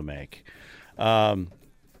been able to make.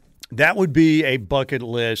 That would be a bucket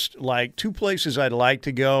list. Like, two places I'd like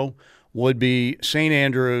to go would be St.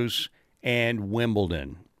 Andrews and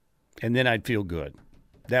Wimbledon, and then I'd feel good.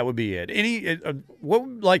 That would be it. What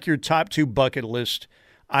would like your top two bucket list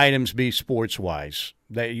items be sports wise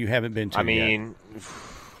that you haven't been to? I mean, yet?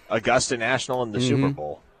 Augusta National and the Super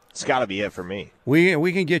Bowl. It's got to be it for me.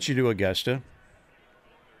 We can get you to Augusta.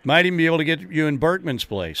 Might even be able to get you in Berkman's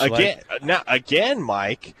place. Again,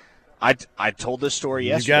 Mike. I told this story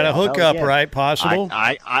yesterday. You got a hookup, right? Possible.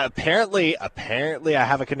 I apparently I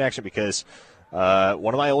have a connection because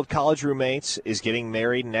one of my old college roommates is getting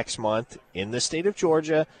married next month in the state of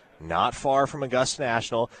Georgia, not far from Augusta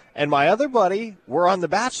National. And my other buddy, we're on the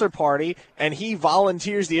bachelor party, and he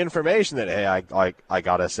volunteers the information that, hey, I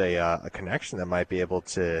got us a connection that might be able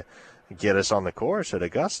to get us on the course at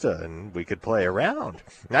Augusta, and we could play around.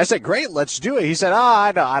 And I said, great, let's do it. He said,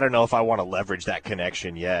 I don't know if I want to leverage that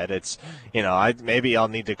connection yet. It's, maybe I'll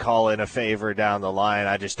need to call in a favor down the line.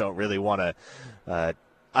 I just don't really want to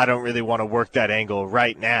I don't really want to work that angle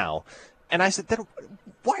right now. And I said, then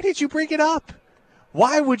why did you bring it up?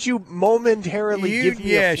 Why would you momentarily give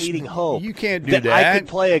me a fleeting hope you can't do that I could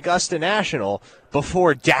play Augusta National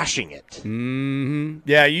before dashing it? Mm-hmm.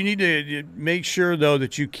 Yeah, you need to make sure, though,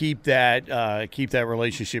 that you keep that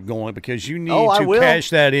relationship going because you need to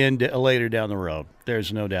cash that in later down the road.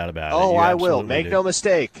 There's no doubt about it. Oh, I will. Make no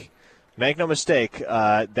mistake. Make no mistake,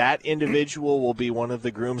 that individual will be one of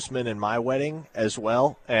the groomsmen in my wedding as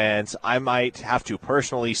well, and I might have to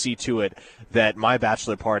personally see to it that my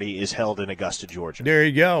bachelor party is held in Augusta, Georgia. There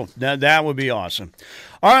you go. That would be awesome.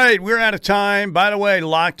 All right, we're out of time. By the way,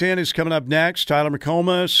 Locked In is coming up next. Tyler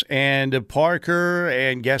McComas and Parker,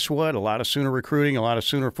 and guess what? A lot of Sooner recruiting, a lot of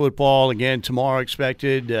Sooner football. Again, tomorrow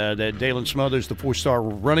expected that Dalen Smothers, the 4-star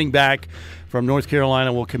running back from North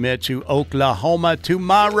Carolina, will commit to Oklahoma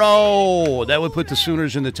tomorrow. That would put the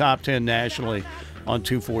Sooners in the top 10 nationally on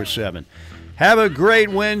 247. Have a great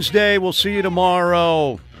Wednesday. We'll see you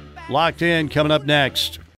tomorrow. Locked In coming up next.